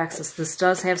pre-waxed this. This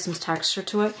does have some texture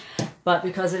to it, but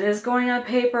because it is going on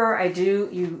paper,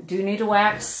 you do need to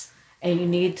wax, and you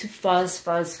need to fuzz,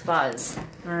 fuzz, fuzz.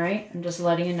 All right, I'm just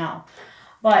letting you know.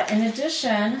 But in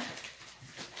addition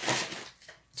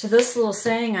to this little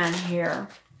saying on here,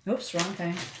 oops, wrong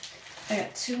thing. I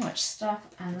got too much stuff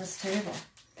on this table.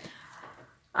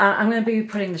 I'm going to be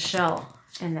putting the shell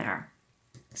in there.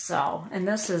 So, and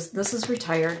this is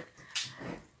retired.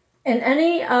 And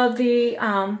any of the,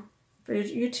 for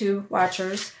YouTube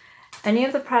watchers, any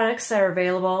of the products that are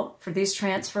available for these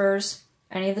transfers,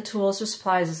 any of the tools or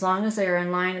supplies, as long as they are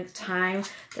in line at the time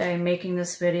that I'm making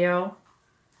this video,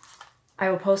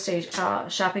 I will post a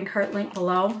shopping cart link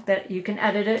below that you can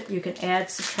edit it, you can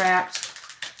add, subtract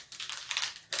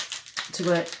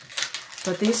to it.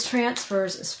 But these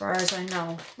transfers, as far as I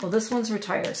know, well, this one's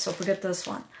retired, so forget this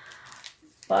one.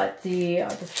 But the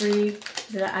 3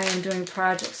 that I am doing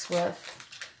projects with,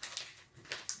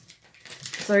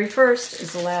 31st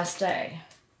is the last day.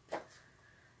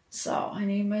 So I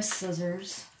need my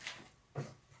scissors.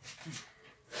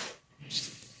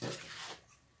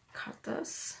 Cut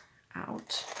this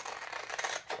out.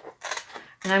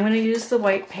 And I'm going to use the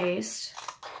white paste.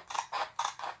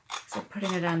 So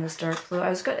putting it on this dark blue. I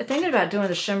was thinking about doing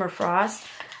the shimmer frost,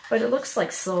 but it looks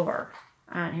like silver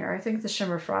on here. I think the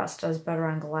shimmer frost does better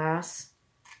on glass.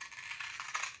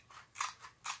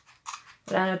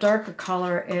 But on a darker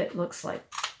color, it looks like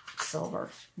silver.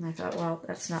 And I thought, well,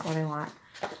 that's not what I want.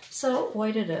 So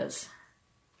white it is.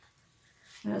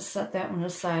 I'm going to set that one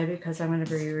aside because I'm going to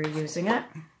be reusing it.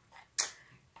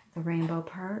 The rainbow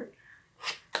part.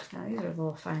 Now these are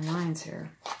little fine lines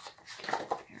here.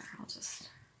 Here, I'll just...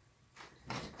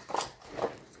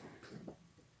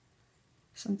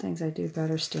 Some things I do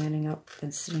better standing up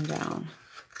than sitting down.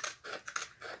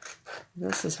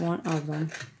 This is one of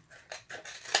them.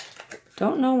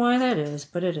 Don't know why that is,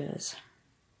 but it is.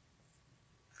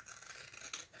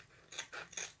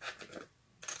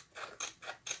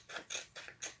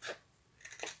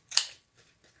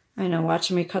 I know,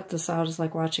 watching me cut this out is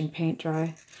like watching paint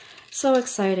dry. So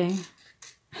exciting.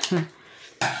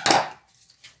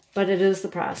 But it is the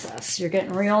process. You're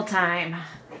getting real time.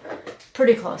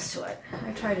 Pretty close to it.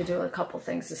 I try to do a couple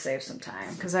things to save some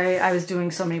time because I was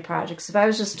doing so many projects. If I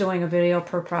was just doing a video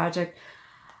per project,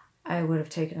 I would have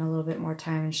taken a little bit more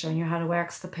time and shown you how to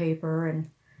wax the paper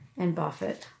and buff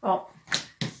it. Oh,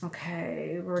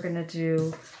 okay. We're going to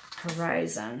do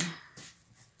horizon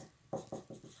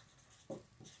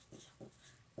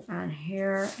on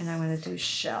here, and I'm going to do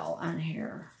shell on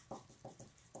here.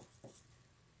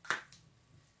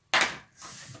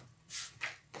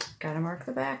 Gotta mark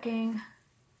the backing.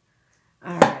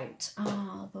 All right,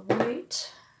 the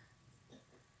white.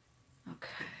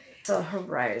 Okay, so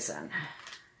horizon.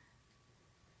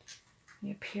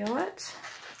 You peel it.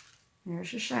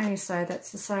 There's your shiny side.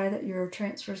 That's the side that your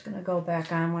transfer is gonna go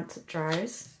back on once it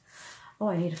dries. Oh,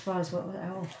 I need a fuzz. What was that?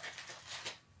 Oh,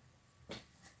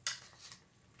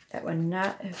 that would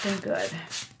not have been good.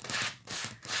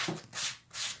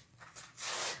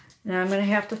 Now I'm going to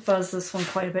have to fuzz this one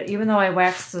quite a bit. Even though I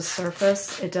waxed the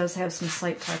surface, it does have some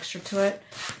slight texture to it.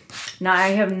 Now I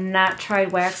have not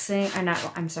tried waxing,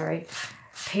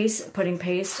 putting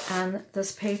paste on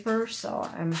this paper, so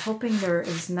I'm hoping there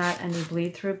is not any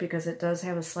bleed through because it does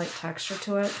have a slight texture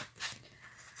to it.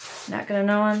 Not going to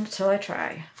know until I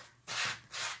try.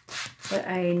 But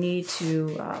I need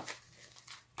to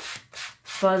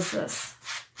fuzz this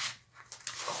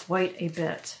quite a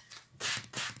bit.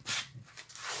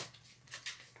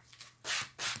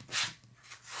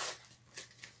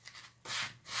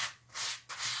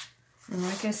 And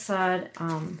like I said,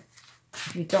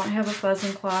 if you don't have a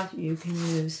fuzzing cloth, you can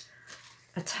use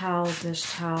a towel, dish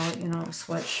towel, you know,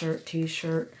 sweatshirt,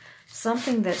 t-shirt,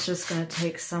 something that's just going to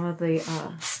take some of the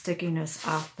stickiness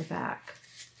off the back.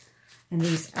 And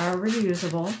these are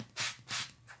reusable.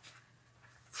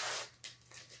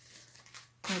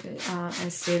 Like I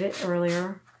stated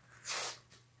earlier,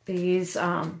 these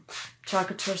Chalk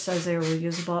Couture says they are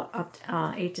reusable up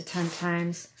to 8 to 10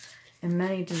 times. And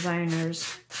many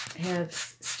designers have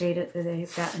stated that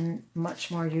they've gotten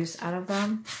much more use out of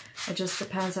them. It just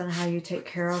depends on how you take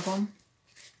care of them,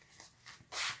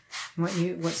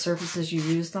 and what surfaces you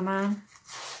use them on.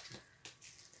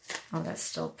 Oh, that's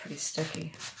still pretty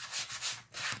sticky.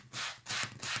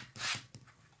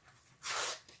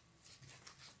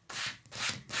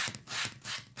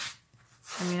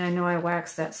 I mean, I know I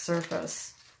waxed that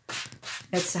surface.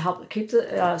 It's to help keep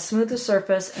the smooth the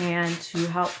surface and to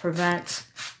help prevent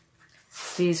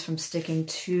these from sticking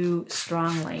too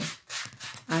strongly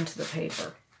onto the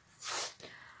paper.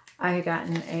 I had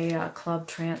gotten a club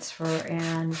transfer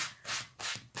and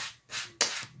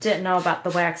didn't know about the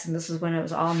waxing. This is when it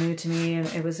was all new to me, and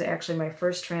it was actually my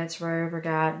first transfer I ever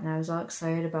got, and I was all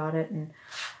excited about it, and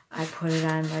I put it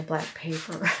on my black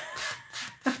paper.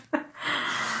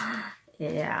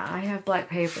 Yeah, I have black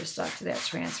paper stuck to that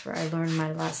transfer. I learned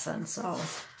my lesson, so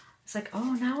it's like,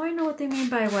 oh, now I know what they mean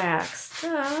by wax.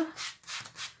 Duh.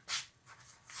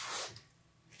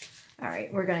 All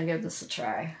right, we're going to give this a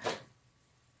try.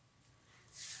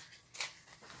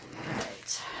 All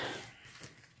right.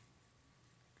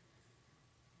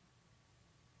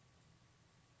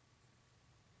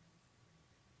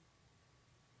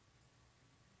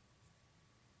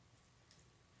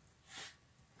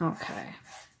 Okay.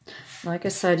 Like I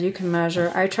said, you can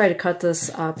measure. I try to cut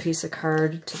this piece of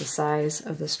card to the size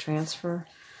of this transfer.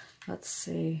 Let's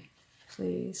see.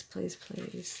 Please, please,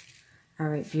 please. All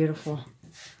right, beautiful.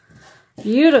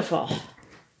 Beautiful.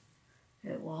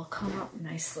 It will come up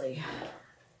nicely.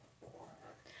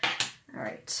 All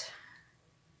right.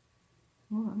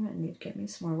 Oh, I'm going to need to get me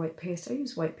some more white paste. I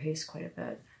use white paste quite a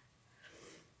bit.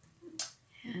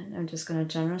 And I'm just going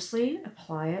to generously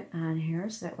apply it on here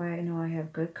so that way I know I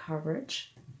have good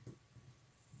coverage.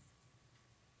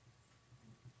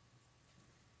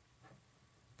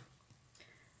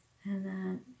 And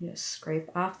then you just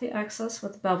scrape off the excess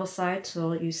with the bevel side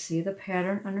so you see the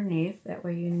pattern underneath. That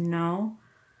way you know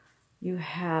you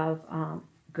have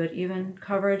good even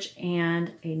coverage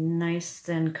and a nice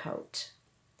thin coat.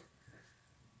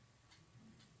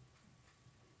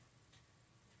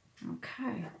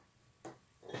 Okay.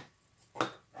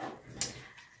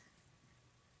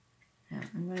 Now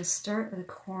I'm going to start at the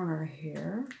corner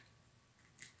here.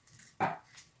 There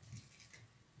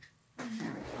we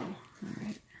go. All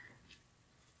right.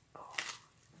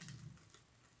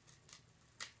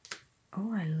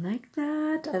 Oh, I like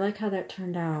that. I like how that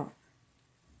turned out.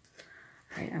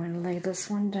 All right, I'm going to lay this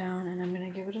one down and I'm going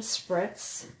to give it a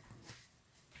spritz.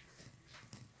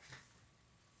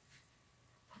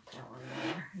 Put that one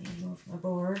there. I need to move my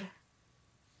board.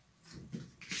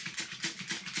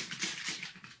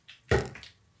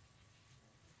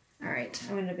 All right, right,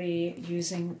 I'm going to be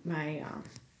using my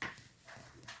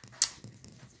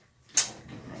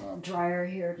little dryer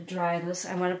here to dry this.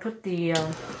 I want to put the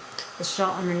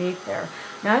shell underneath there.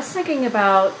 Now I was thinking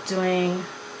about doing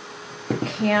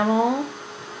camel,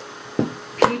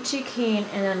 peachy keen,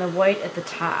 and then the white at the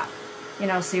top. You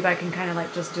know, see if I can kind of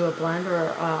like just do a blend or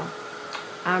a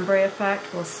ombre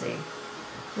effect. We'll see.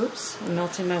 Oops, I'm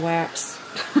melting my wax.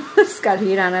 It's got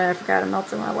heat on it. I forgot to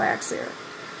melt my wax here.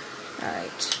 All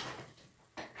right.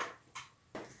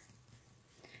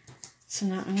 So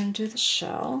now I'm going to do the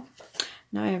shell.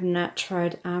 Now I have not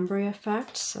tried ombre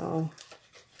effect, so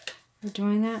we're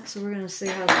doing that. So we're going to see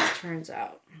how this turns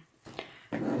out.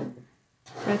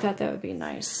 I thought that would be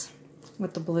nice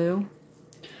with the blue.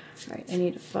 All right, I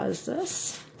need to fuzz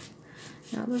this.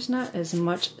 Now there's not as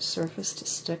much surface to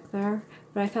stick there,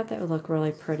 but I thought that would look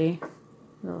really pretty.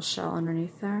 A little shell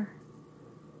underneath there.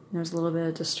 There's a little bit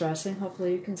of distressing.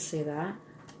 Hopefully you can see that.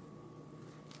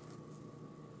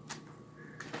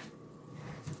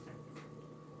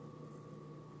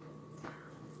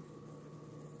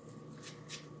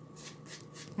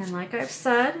 And like I've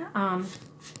said,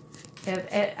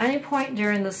 if at any point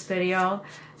during this video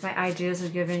my ideas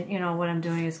of giving, you know, what I'm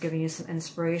doing is giving you some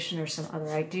inspiration or some other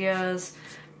ideas,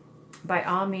 by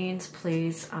all means,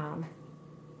 please,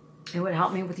 it would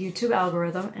help me with YouTube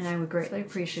algorithm, and I would greatly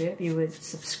appreciate it if you would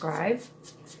subscribe,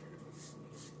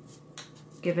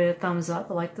 give it a thumbs up,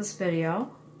 like this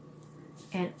video,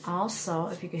 and also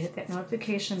if you could hit that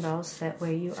notification bell so that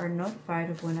way you are notified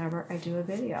of whenever I do a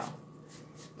video.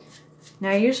 Now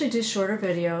I usually do shorter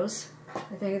videos.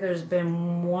 I think there's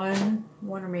been one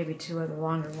or maybe two other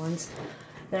longer ones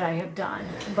that I have done.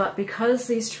 But because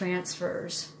these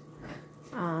transfers,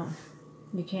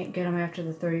 you can't get them after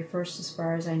the 31st as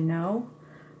far as I know,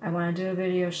 I want to do a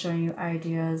video showing you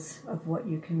ideas of what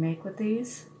you can make with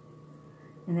these.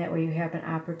 And that way you have an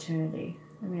opportunity.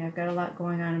 I mean, I've got a lot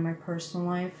going on in my personal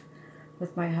life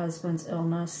with my husband's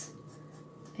illness.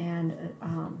 And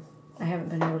I haven't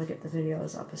been able to get the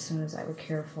videos up as soon as I would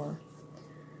care for.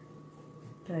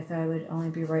 But I thought it would only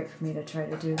be right for me to try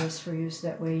to do this for you so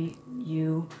that way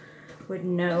you would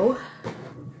know.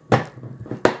 Alright,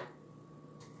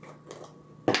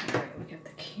 we got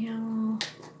the camel.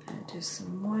 I'm going to do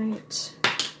some white.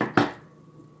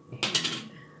 And,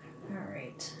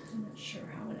 alright, I'm not sure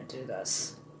how I'm going to do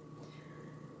this.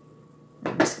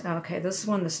 Okay, this is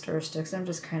one of the stir sticks. I'm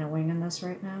just kind of winging this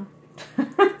right now.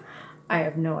 I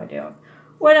have no idea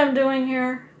what I'm doing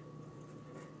here.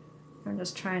 I'm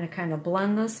just trying to kind of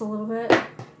blend this a little bit,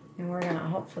 and we're going to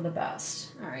hope for the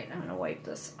best. All right, I'm going to wipe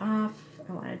this off.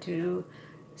 I want to do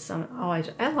some, oh,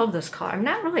 I love this color. I'm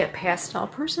not really a pastel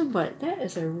person, but that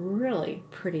is a really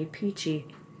pretty peachy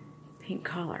pink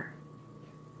color.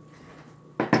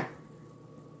 I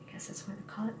guess that's why they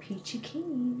call it peachy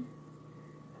keen.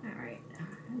 All right, I'm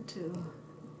going to do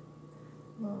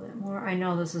a little bit more. I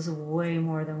know this is way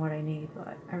more than what I need,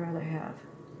 but I'd rather have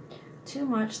too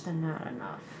much than not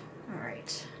enough. All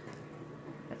right,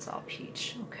 that's all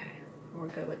peach. Okay, we're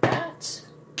good with that.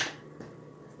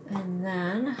 And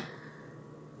then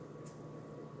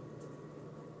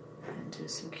and do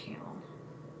some camel.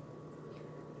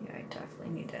 Yeah, I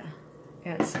definitely need to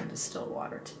add some distilled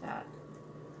water to that.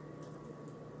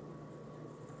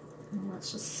 And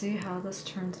let's just see how this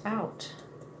turns out.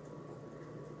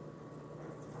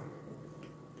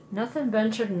 Nothing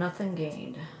ventured, nothing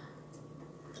gained.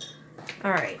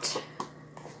 All right.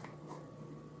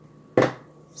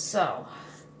 So,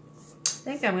 I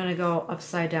think I'm going to go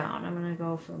upside down. I'm going to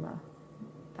go from the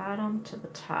bottom to the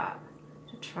top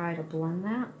to try to blend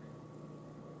that,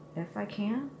 if I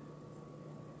can.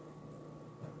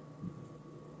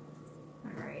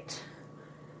 All right.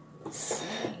 Let's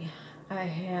see. I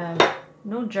have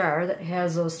no jar that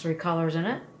has those three colors in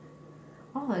it.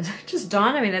 Oh, it just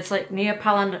dawned on me. It's like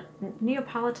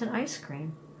Neapolitan ice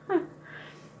cream. Huh.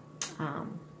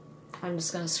 I'm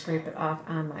just going to scrape it off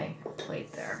on my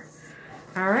plate there.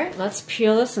 All right, let's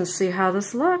peel this and see how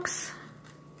this looks.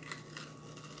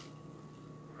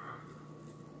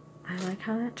 I like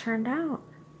how that turned out.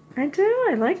 I do.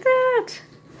 I like that.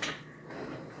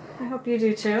 I hope you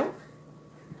do too.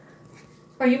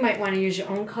 Or you might want to use your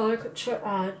own color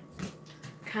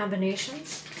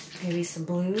combinations. Maybe some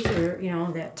blues or, you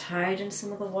know, that tied in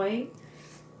some of the white.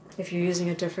 If you're using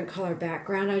a different color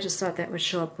background, I just thought that would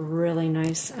show up really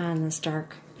nice on this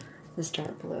dark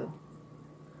blue.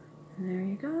 And there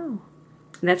you go.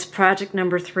 And that's project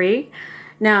number 3.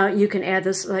 Now you can add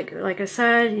this, like I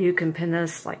said, you can pin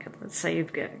this, like let's say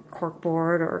you've got a cork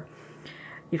board or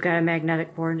you've got a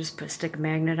magnetic board and just stick a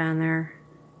magnet on there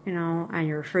you know, on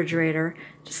your refrigerator.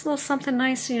 Just a little something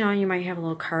nice, you know, you might have a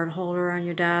little card holder on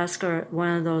your desk or one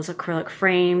of those acrylic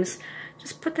frames.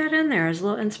 Just put that in there as a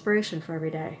little inspiration for every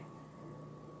day.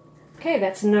 Okay,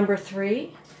 that's number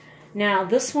 3. Now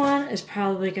this one is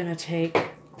probably going to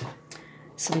take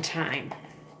some time.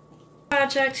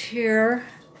 Project here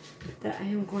that I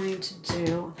am going to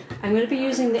do. I'm going to be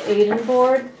using the Aiden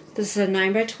board. This is a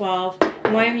 9x12.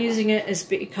 And why I'm using it is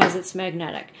because it's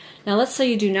magnetic. Now let's say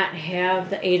you do not have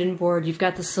the Aiden board, you've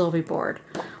got the Sylvie board,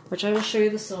 which I will show you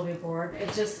the Sylvie board.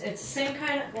 It's the same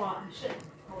kind of, well, I should,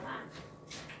 hold on.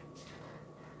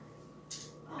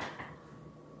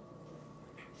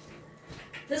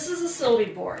 This is a Sylvie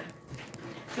board.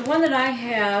 The one that I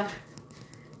have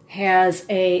has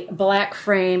a black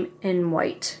frame in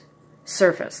white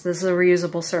surface. This is a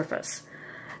reusable surface.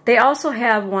 They also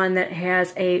have one that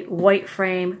has a white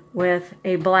frame with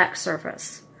a black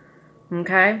surface.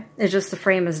 Okay? It's just the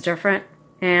frame is different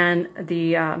and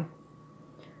the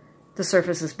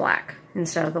surface is black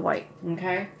instead of the white.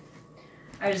 Okay?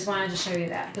 I just wanted to show you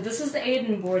that. But this is the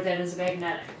Aiden board that is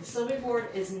magnetic. The Sylvie board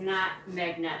is not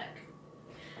magnetic.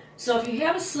 So if you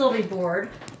have a Sylvie board,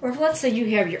 or if let's say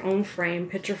you have your own frame,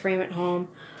 picture frame at home,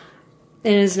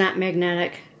 and it is not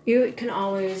magnetic, you can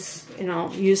always, you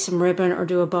know, use some ribbon or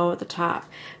do a bow at the top.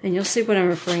 And you'll see what I'm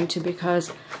referring to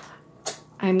because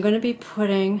I'm going to be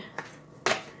putting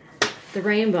the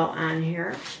rainbow on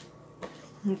here.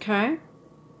 Okay?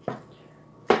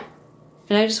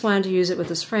 And I just wanted to use it with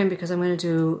this frame because I'm going to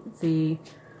do the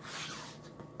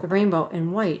rainbow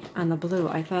in white on the blue.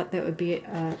 I thought that would be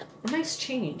a nice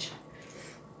change.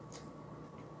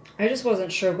 I just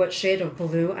wasn't sure what shade of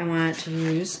blue I wanted to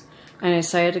use. And I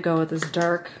decided to go with this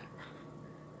dark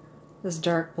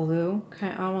blue,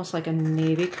 kind of almost like a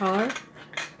navy color.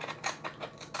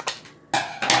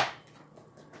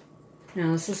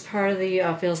 Now this is part of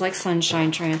the Feels Like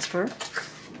Sunshine transfer.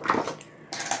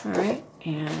 All right,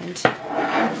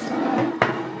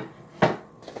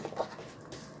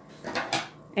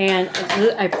 and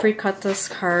I pre-cut this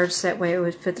card so that way it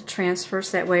would fit the transfer.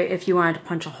 So that way if you wanted to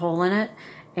punch a hole in it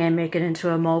and make it into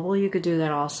a mobile, you could do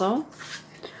that also.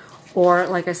 Or,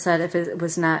 like I said,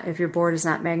 if your board is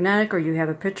not magnetic or you have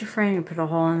a picture frame, you put a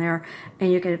hole in there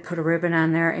and you can put a ribbon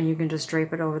on there and you can just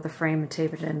drape it over the frame and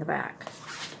tape it in the back.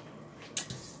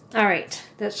 Alright,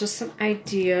 that's just some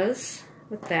ideas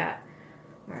with that.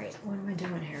 Alright, what am I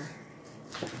doing here?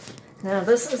 Now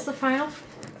this is the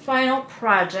final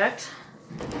project.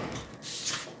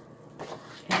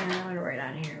 And I'm going to write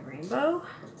on here, rainbow.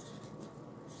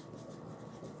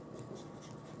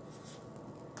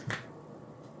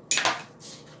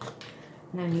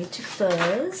 And I need to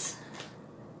fuzz.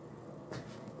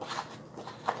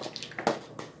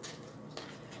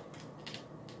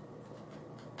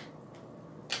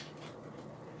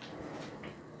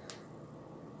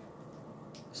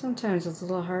 Sometimes it's a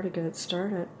little hard to get it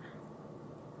started.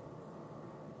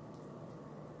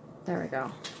 There we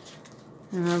go.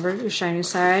 Remember your shiny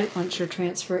side, once your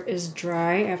transfer is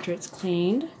dry after it's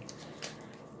cleaned,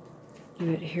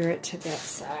 you adhere it to that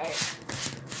side.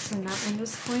 So now I'm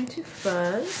just going to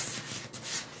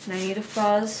fuzz, and I need to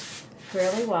fuzz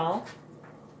fairly well.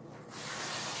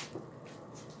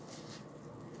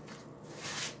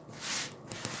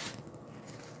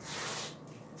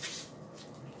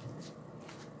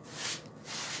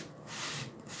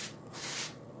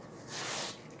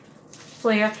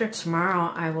 Hopefully after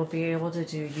tomorrow I will be able to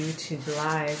do YouTube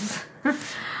lives.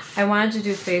 I wanted to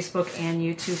do Facebook and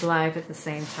YouTube live at the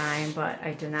same time, but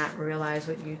I did not realize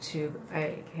what YouTube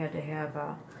I had to have,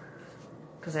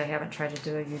 because I haven't tried to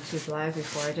do a YouTube live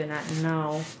before. I did not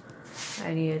know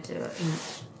I needed to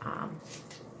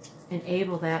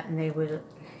enable that, and they would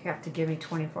have to give me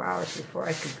 24 hours before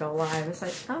I could go live. It's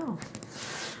like, oh.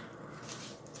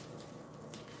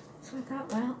 So I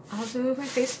thought, well, I'll do my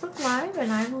Facebook live,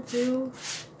 and I will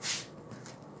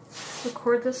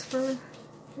record this for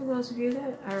those of you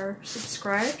that are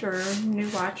subscribed or new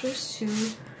watchers to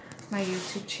my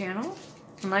YouTube channel.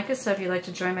 And like I said, if you'd like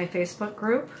to join my Facebook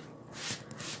group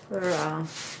for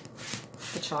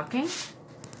the chalking,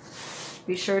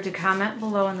 be sure to comment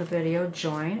below in the video,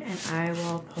 join, and I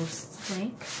will post the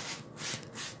link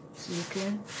so you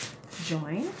can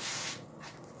join.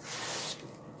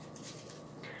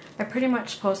 I pretty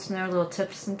much post in there little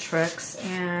tips and tricks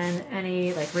and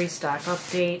any like restock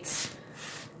updates,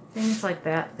 things like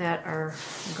that that are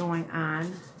going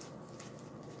on.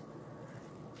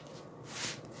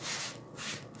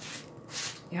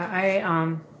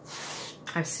 Yeah,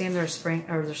 I've seen their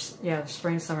the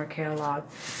spring summer catalog,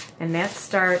 and that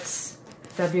starts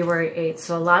February 8th.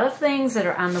 So a lot of things that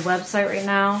are on the website right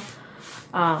now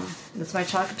It's my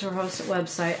Chalk Couture hosted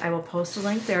website. I will post a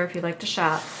link there if you'd like to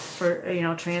shop for, you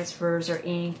know, transfers or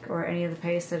ink or any of the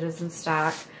paste that is in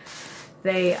stock.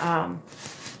 They've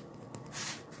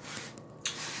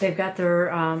got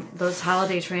their, those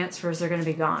holiday transfers, they're going to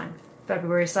be gone.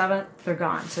 February 7th, they're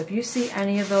gone. So if you see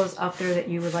any of those up there that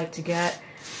you would like to get,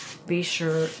 be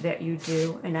sure that you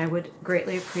do, and I would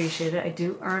greatly appreciate it. I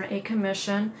do earn a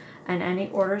commission on any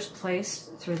orders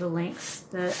placed through the links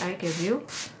that I give you,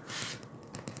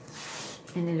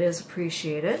 and it is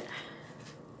appreciated.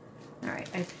 All right,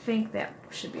 I think that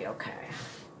should be okay.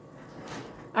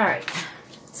 All right,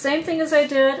 same thing as I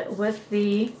did with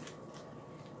the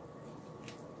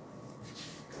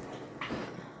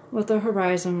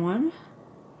Horizon one.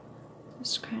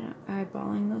 Just kind of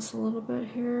eyeballing this a little bit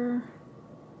here.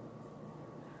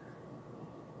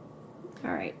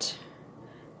 All right,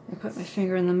 I put my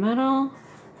finger in the middle,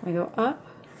 I go up,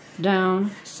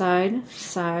 down, side,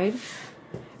 side,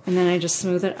 and then I just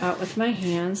smooth it out with my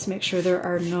hands, make sure there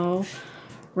are no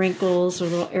wrinkles or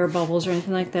little air bubbles or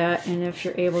anything like that, and if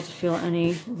you're able to feel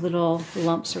any little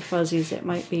lumps or fuzzies that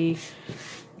might be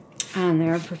on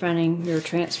there preventing your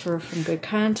transfer from good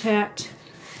contact,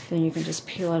 then you can just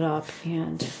peel it up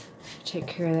and take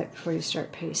care of that before you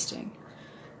start pasting.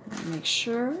 Make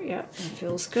sure, yep, it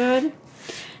feels good.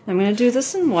 I'm going to do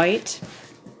this in white.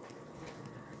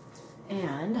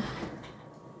 And, all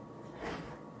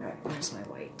right, where's my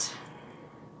white?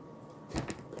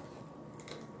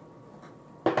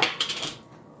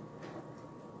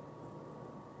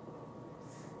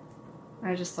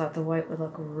 I just thought the white would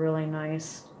look really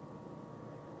nice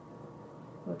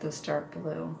with this dark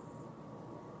blue.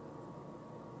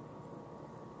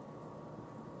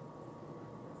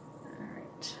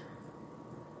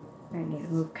 I need to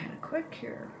move kind of quick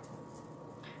here.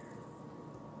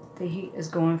 The heat is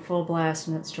going full blast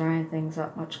and it's drying things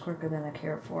up much quicker than I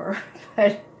care for.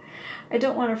 But I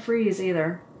don't want to freeze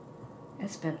either.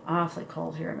 It's been awfully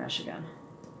cold here in Michigan.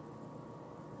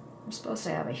 We're supposed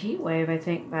to have a heat wave, I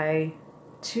think by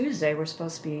Tuesday. We're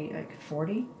supposed to be like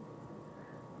 40.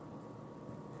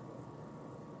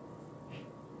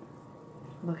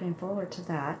 Looking forward to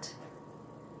that.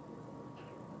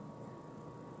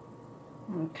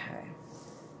 Okay.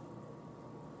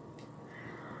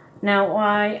 Now,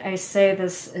 why I say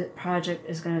this project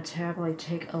is going to probably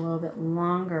take a little bit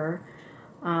longer,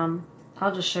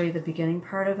 I'll just show you the beginning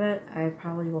part of it. I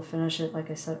probably will finish it, like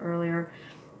I said earlier,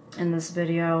 in this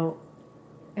video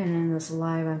and in this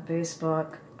live on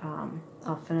Facebook.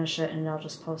 I'll finish it and I'll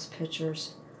just post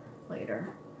pictures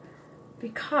later.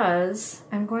 Because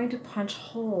I'm going to punch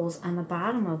holes on the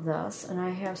bottom of this, and I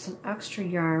have some extra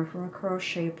yarn from a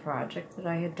crochet project that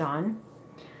I had done,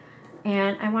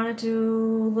 and I want to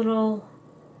do little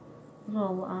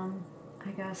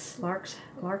I guess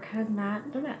lark head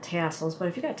knot. They're not tassels, but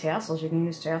if you got tassels, you can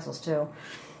use tassels too,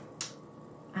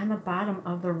 on the bottom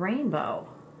of the rainbow.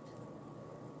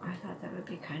 I thought that would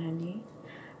be kind of neat.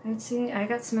 I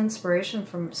got some inspiration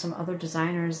from some other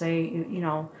designers. They, you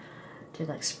know, did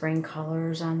like spring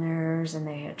colors on theirs, and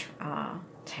they had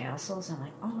tassels. I'm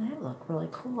like, oh, that would look really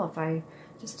cool if I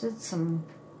just did some,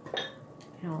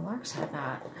 you know, lark's head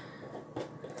knot.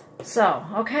 So,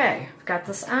 okay, got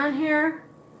this on here.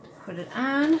 Put it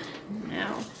on.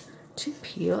 Now to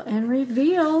peel and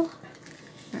reveal. All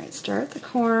right, start at the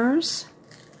corners,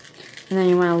 and then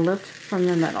you want to lift from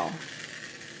the middle.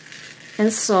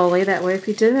 And slowly, that way if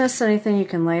you did miss anything, you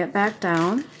can lay it back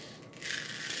down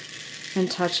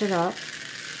and touch it up.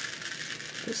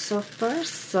 But so far,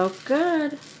 so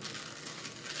good.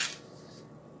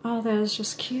 Oh, that is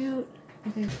just cute. I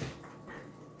think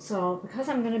so. Because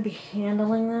I'm going to be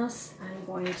handling this, I'm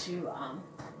going to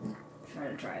try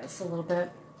to dry this a little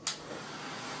bit.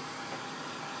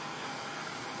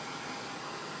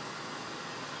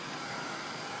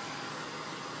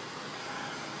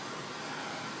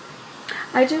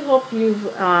 I do hope you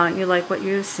like what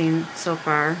you've seen so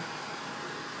far,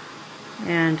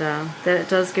 and that it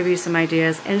does give you some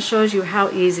ideas and shows you how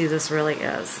easy this really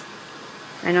is.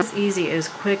 I know it's easy, it is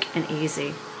quick and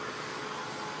easy.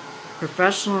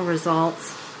 Professional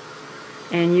results,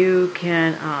 and you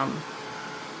can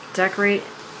decorate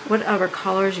whatever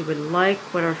colors you would like,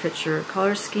 whatever fits your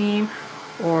color scheme,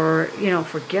 or, you know,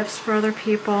 for gifts for other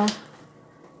people.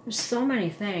 There's so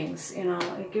many things, you know,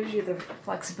 it gives you the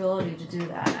flexibility to do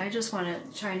that. I just want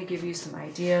to try to give you some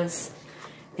ideas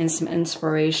and some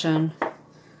inspiration.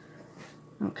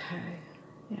 Okay,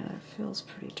 yeah, that feels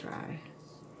pretty dry.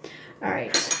 All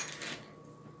right.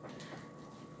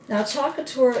 Now, Chalk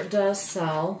Couture does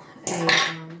sell a,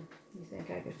 you think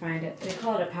I could find it, they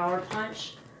call it a power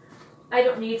punch. I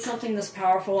don't need something this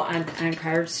powerful on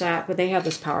cardstock, but they have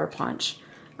this power punch.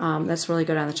 That's really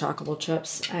good on the chalkable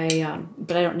chips.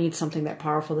 But I don't need something that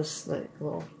powerful. This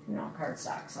little,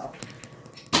 cardstock.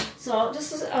 So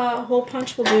just a hole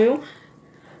punch will do.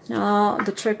 Now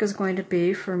the trick is going to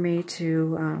be for me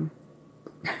to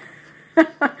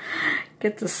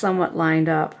get this somewhat lined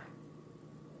up.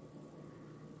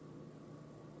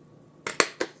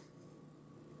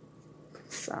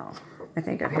 So I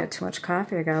think I've had too much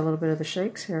coffee. I got a little bit of the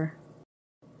shakes here.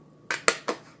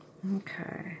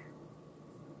 Okay.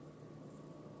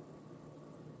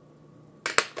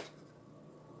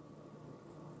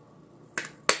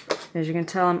 As you can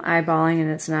tell, I'm eyeballing and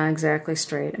it's not exactly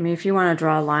straight. I mean, if you want to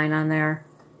draw a line on there,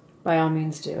 by all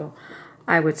means do.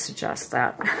 I would suggest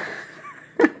that.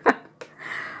 But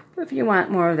if you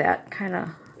want more of that kind of,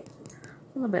 a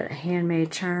little bit of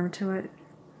handmade charm to it,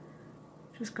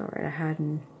 just go right ahead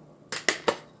and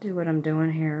do what I'm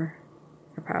doing here.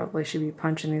 I probably should be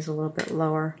punching these a little bit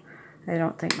lower. I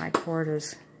don't think my cord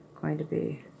is going to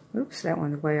be, oops, that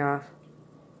one's way off.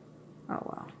 Oh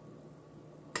well.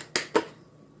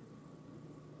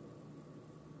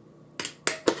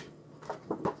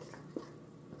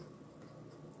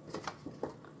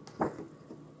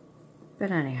 But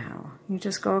anyhow, you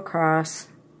just go across.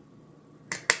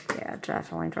 Yeah,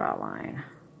 definitely draw a line.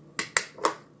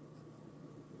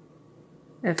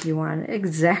 If you want it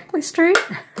exactly straight.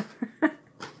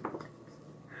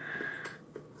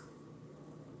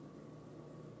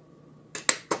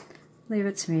 Leave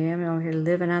it to me. I'm over here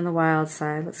living on the wild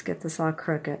side. Let's get this all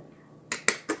crooked.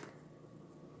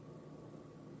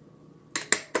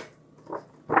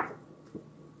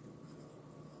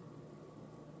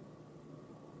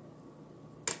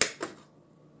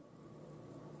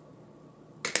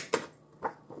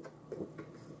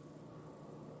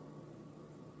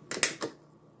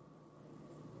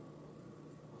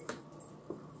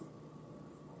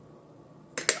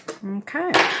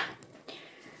 Okay,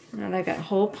 now that I got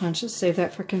hole punches, save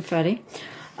that for confetti.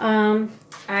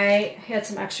 I had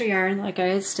some extra yarn, like I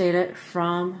had stated,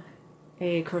 from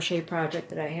a crochet project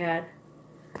that I had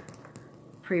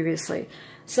previously.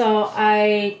 So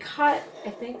I cut, I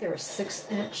think there were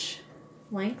 6-inch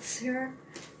lengths here,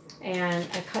 and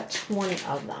I cut 20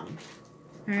 of them.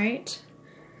 All right,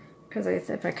 because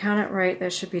if I count it right,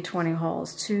 that should be 20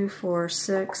 holes. 2, 4,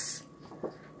 6,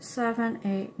 7,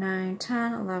 8, 9,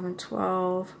 10, 11,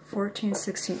 12, 14,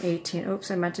 16, 18.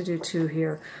 Oops, I meant to do 2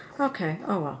 here. Okay,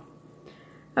 oh well.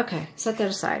 Okay, set that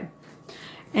aside.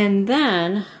 And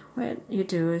then what you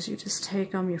do is you just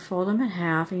take them, you fold them in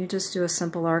half, and you just do a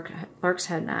simple lark's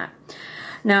head knot.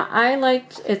 Now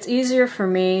it's easier for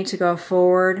me to go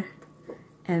forward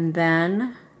and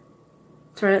then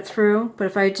thread it through, but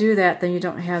if I do that, then you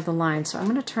don't have the line. So I'm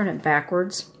going to turn it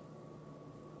backwards.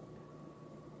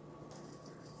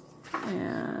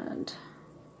 And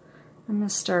I'm going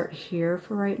to start here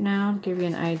for right now to give you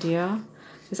an idea,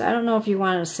 because I don't know if you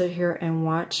want to sit here and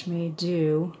watch me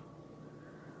do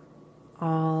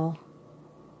all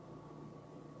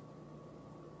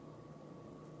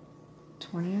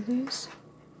 20 of these.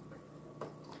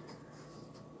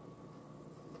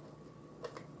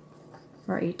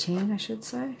 Or 18, I should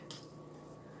say.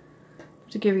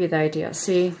 To give you the idea.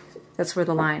 See, that's where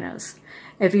the line is.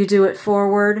 If you do it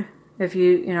forward, if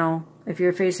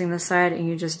you're facing the side and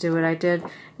you just do what I did,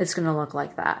 it's going to look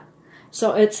like that.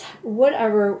 So it's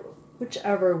whichever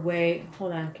way.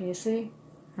 Hold on, can you see?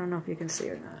 I don't know if you can see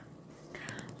or not.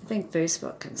 I think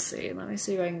Facebook can see. Let me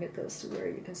see if I can get this to where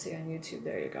you can see on YouTube.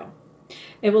 There you go.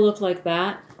 It will look like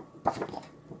that.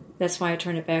 That's why I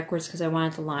turned it backwards, because I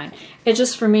wanted the line. It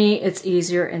just, for me, it's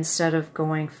easier instead of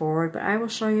going forward, but I will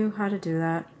show you how to do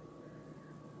that.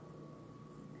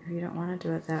 If you don't want to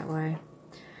do it that way.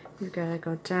 You've got to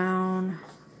go down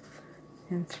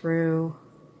and through.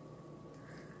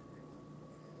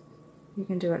 You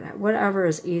can do it whatever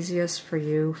is easiest for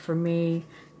you. For me,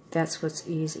 that's what's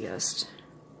easiest.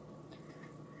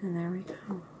 And there we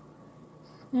go.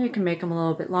 And you can make them a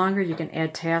little bit longer. You can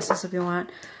add tassels if you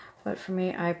want. But for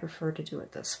me, I prefer to do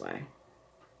it this way.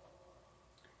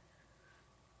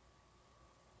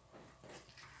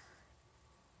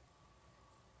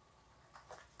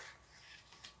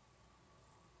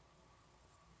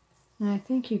 And I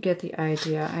think you get the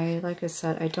idea. Like I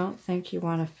said, I don't think you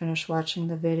want to finish watching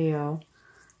the video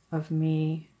of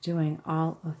me doing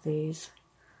all of these.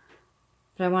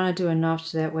 But I want to do enough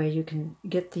so that way you can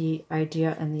get the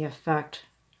idea and the effect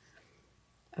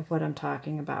of what I'm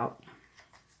talking about.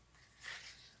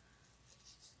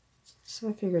 So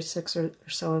I figured 6 or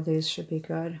so of these should be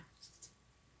good.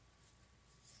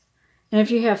 And if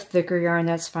you have thicker yarn,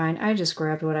 that's fine. I just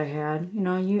grabbed what I had. You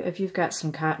know, if you've got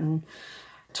some cotton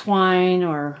twine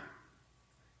or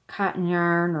cotton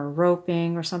yarn or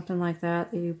roping or something like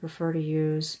that that you prefer to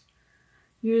use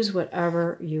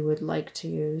whatever you would like to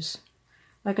use.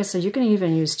 Like I said, you can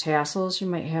even use tassels. You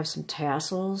might have some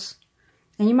tassels.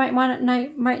 And you might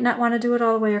not want to do it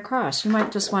all the way across. You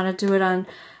might just want to do it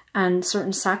on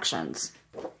certain sections.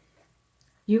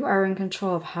 You are in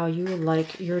control of how you would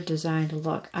like your design to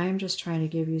look. I am just trying to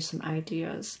give you some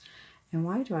ideas. And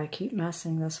why do I keep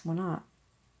messing this one up?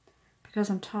 Because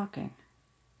I'm talking.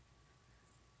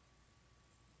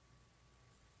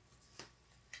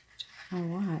 I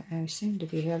don't know why. I seem to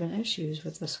be having issues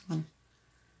with this one.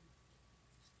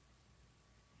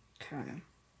 Okay.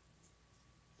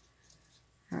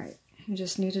 Alright, you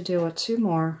just need to deal with 2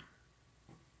 more.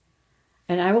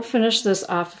 And I will finish this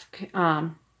off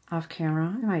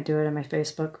camera. I might do it in my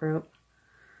Facebook group.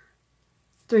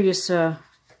 They're used to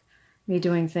me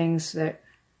doing things that,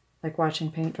 like watching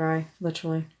paint dry,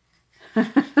 literally.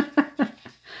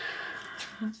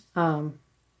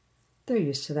 They're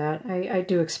used to that. I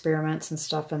do experiments and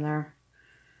stuff in there.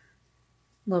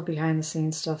 A little behind the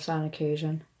scenes stuff on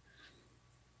occasion.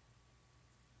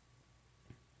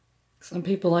 Some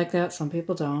people like that, some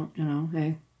people don't, you know,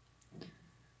 hey.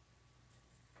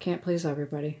 Can't please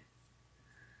everybody.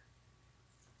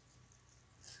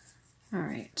 All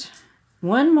right,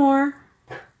 1 more,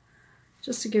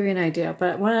 just to give you an idea.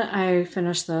 But when I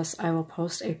finish this, I will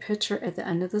post a picture at the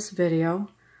end of this video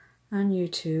on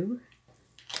YouTube.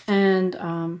 And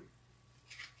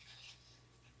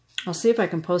I'll see if I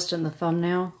can post it in the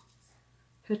thumbnail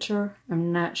picture.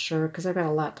 I'm not sure, because I've got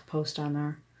a lot to post on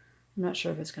there. I'm not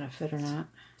sure if it's going to fit or not.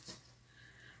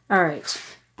 All right,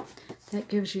 that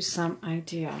gives you some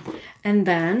idea. And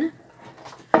then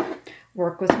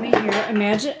work with me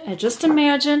here. Just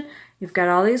imagine you've got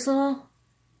all these little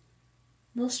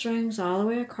strings all the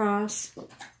way across. All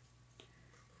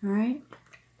right,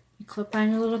 you clip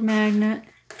on your little magnet,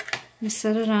 you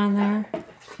set it on there,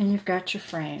 and you've got your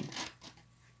frame.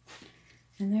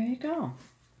 And there you go.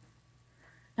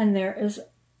 And there is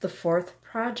the 4th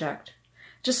project.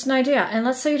 Just an idea. And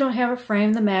let's say you don't have a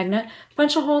frame, the magnet,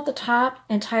 punch a hole at the top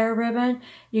and tie a ribbon.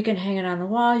 You can hang it on the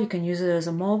wall. You can use it as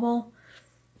a mobile.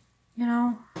 You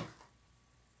know,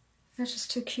 that's just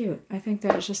too cute. I think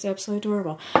that is just absolutely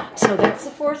adorable. So that's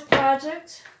the 4th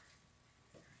project.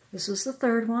 This was the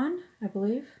 3rd one, I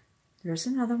believe. There's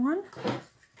another one.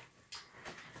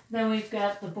 Then we've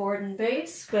got the board and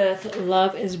base with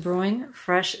Love is Brewing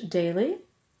Fresh Daily.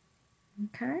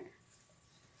 Okay.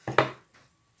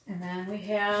 And then we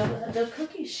have the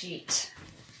cookie sheet.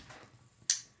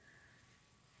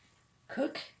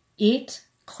 Cook, eat,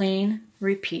 clean,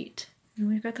 repeat. And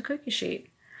we've got the cookie sheet.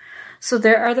 So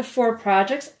there are the 4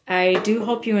 projects. I do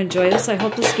hope you enjoy this. I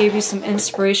hope this gave you some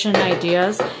inspiration and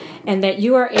ideas, and that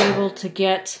you are able to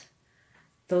get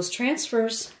those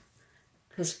transfers.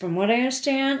 Because from what I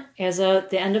understand, as of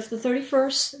the end of the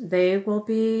 31st, they will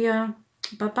be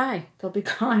bye-bye. They'll be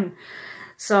gone.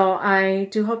 So I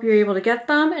do hope you're able to get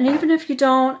them. And even if you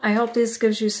don't, I hope this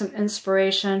gives you some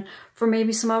inspiration for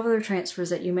maybe some other transfers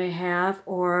that you may have,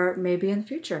 or maybe in the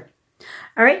future.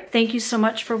 All right, thank you so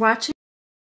much for watching.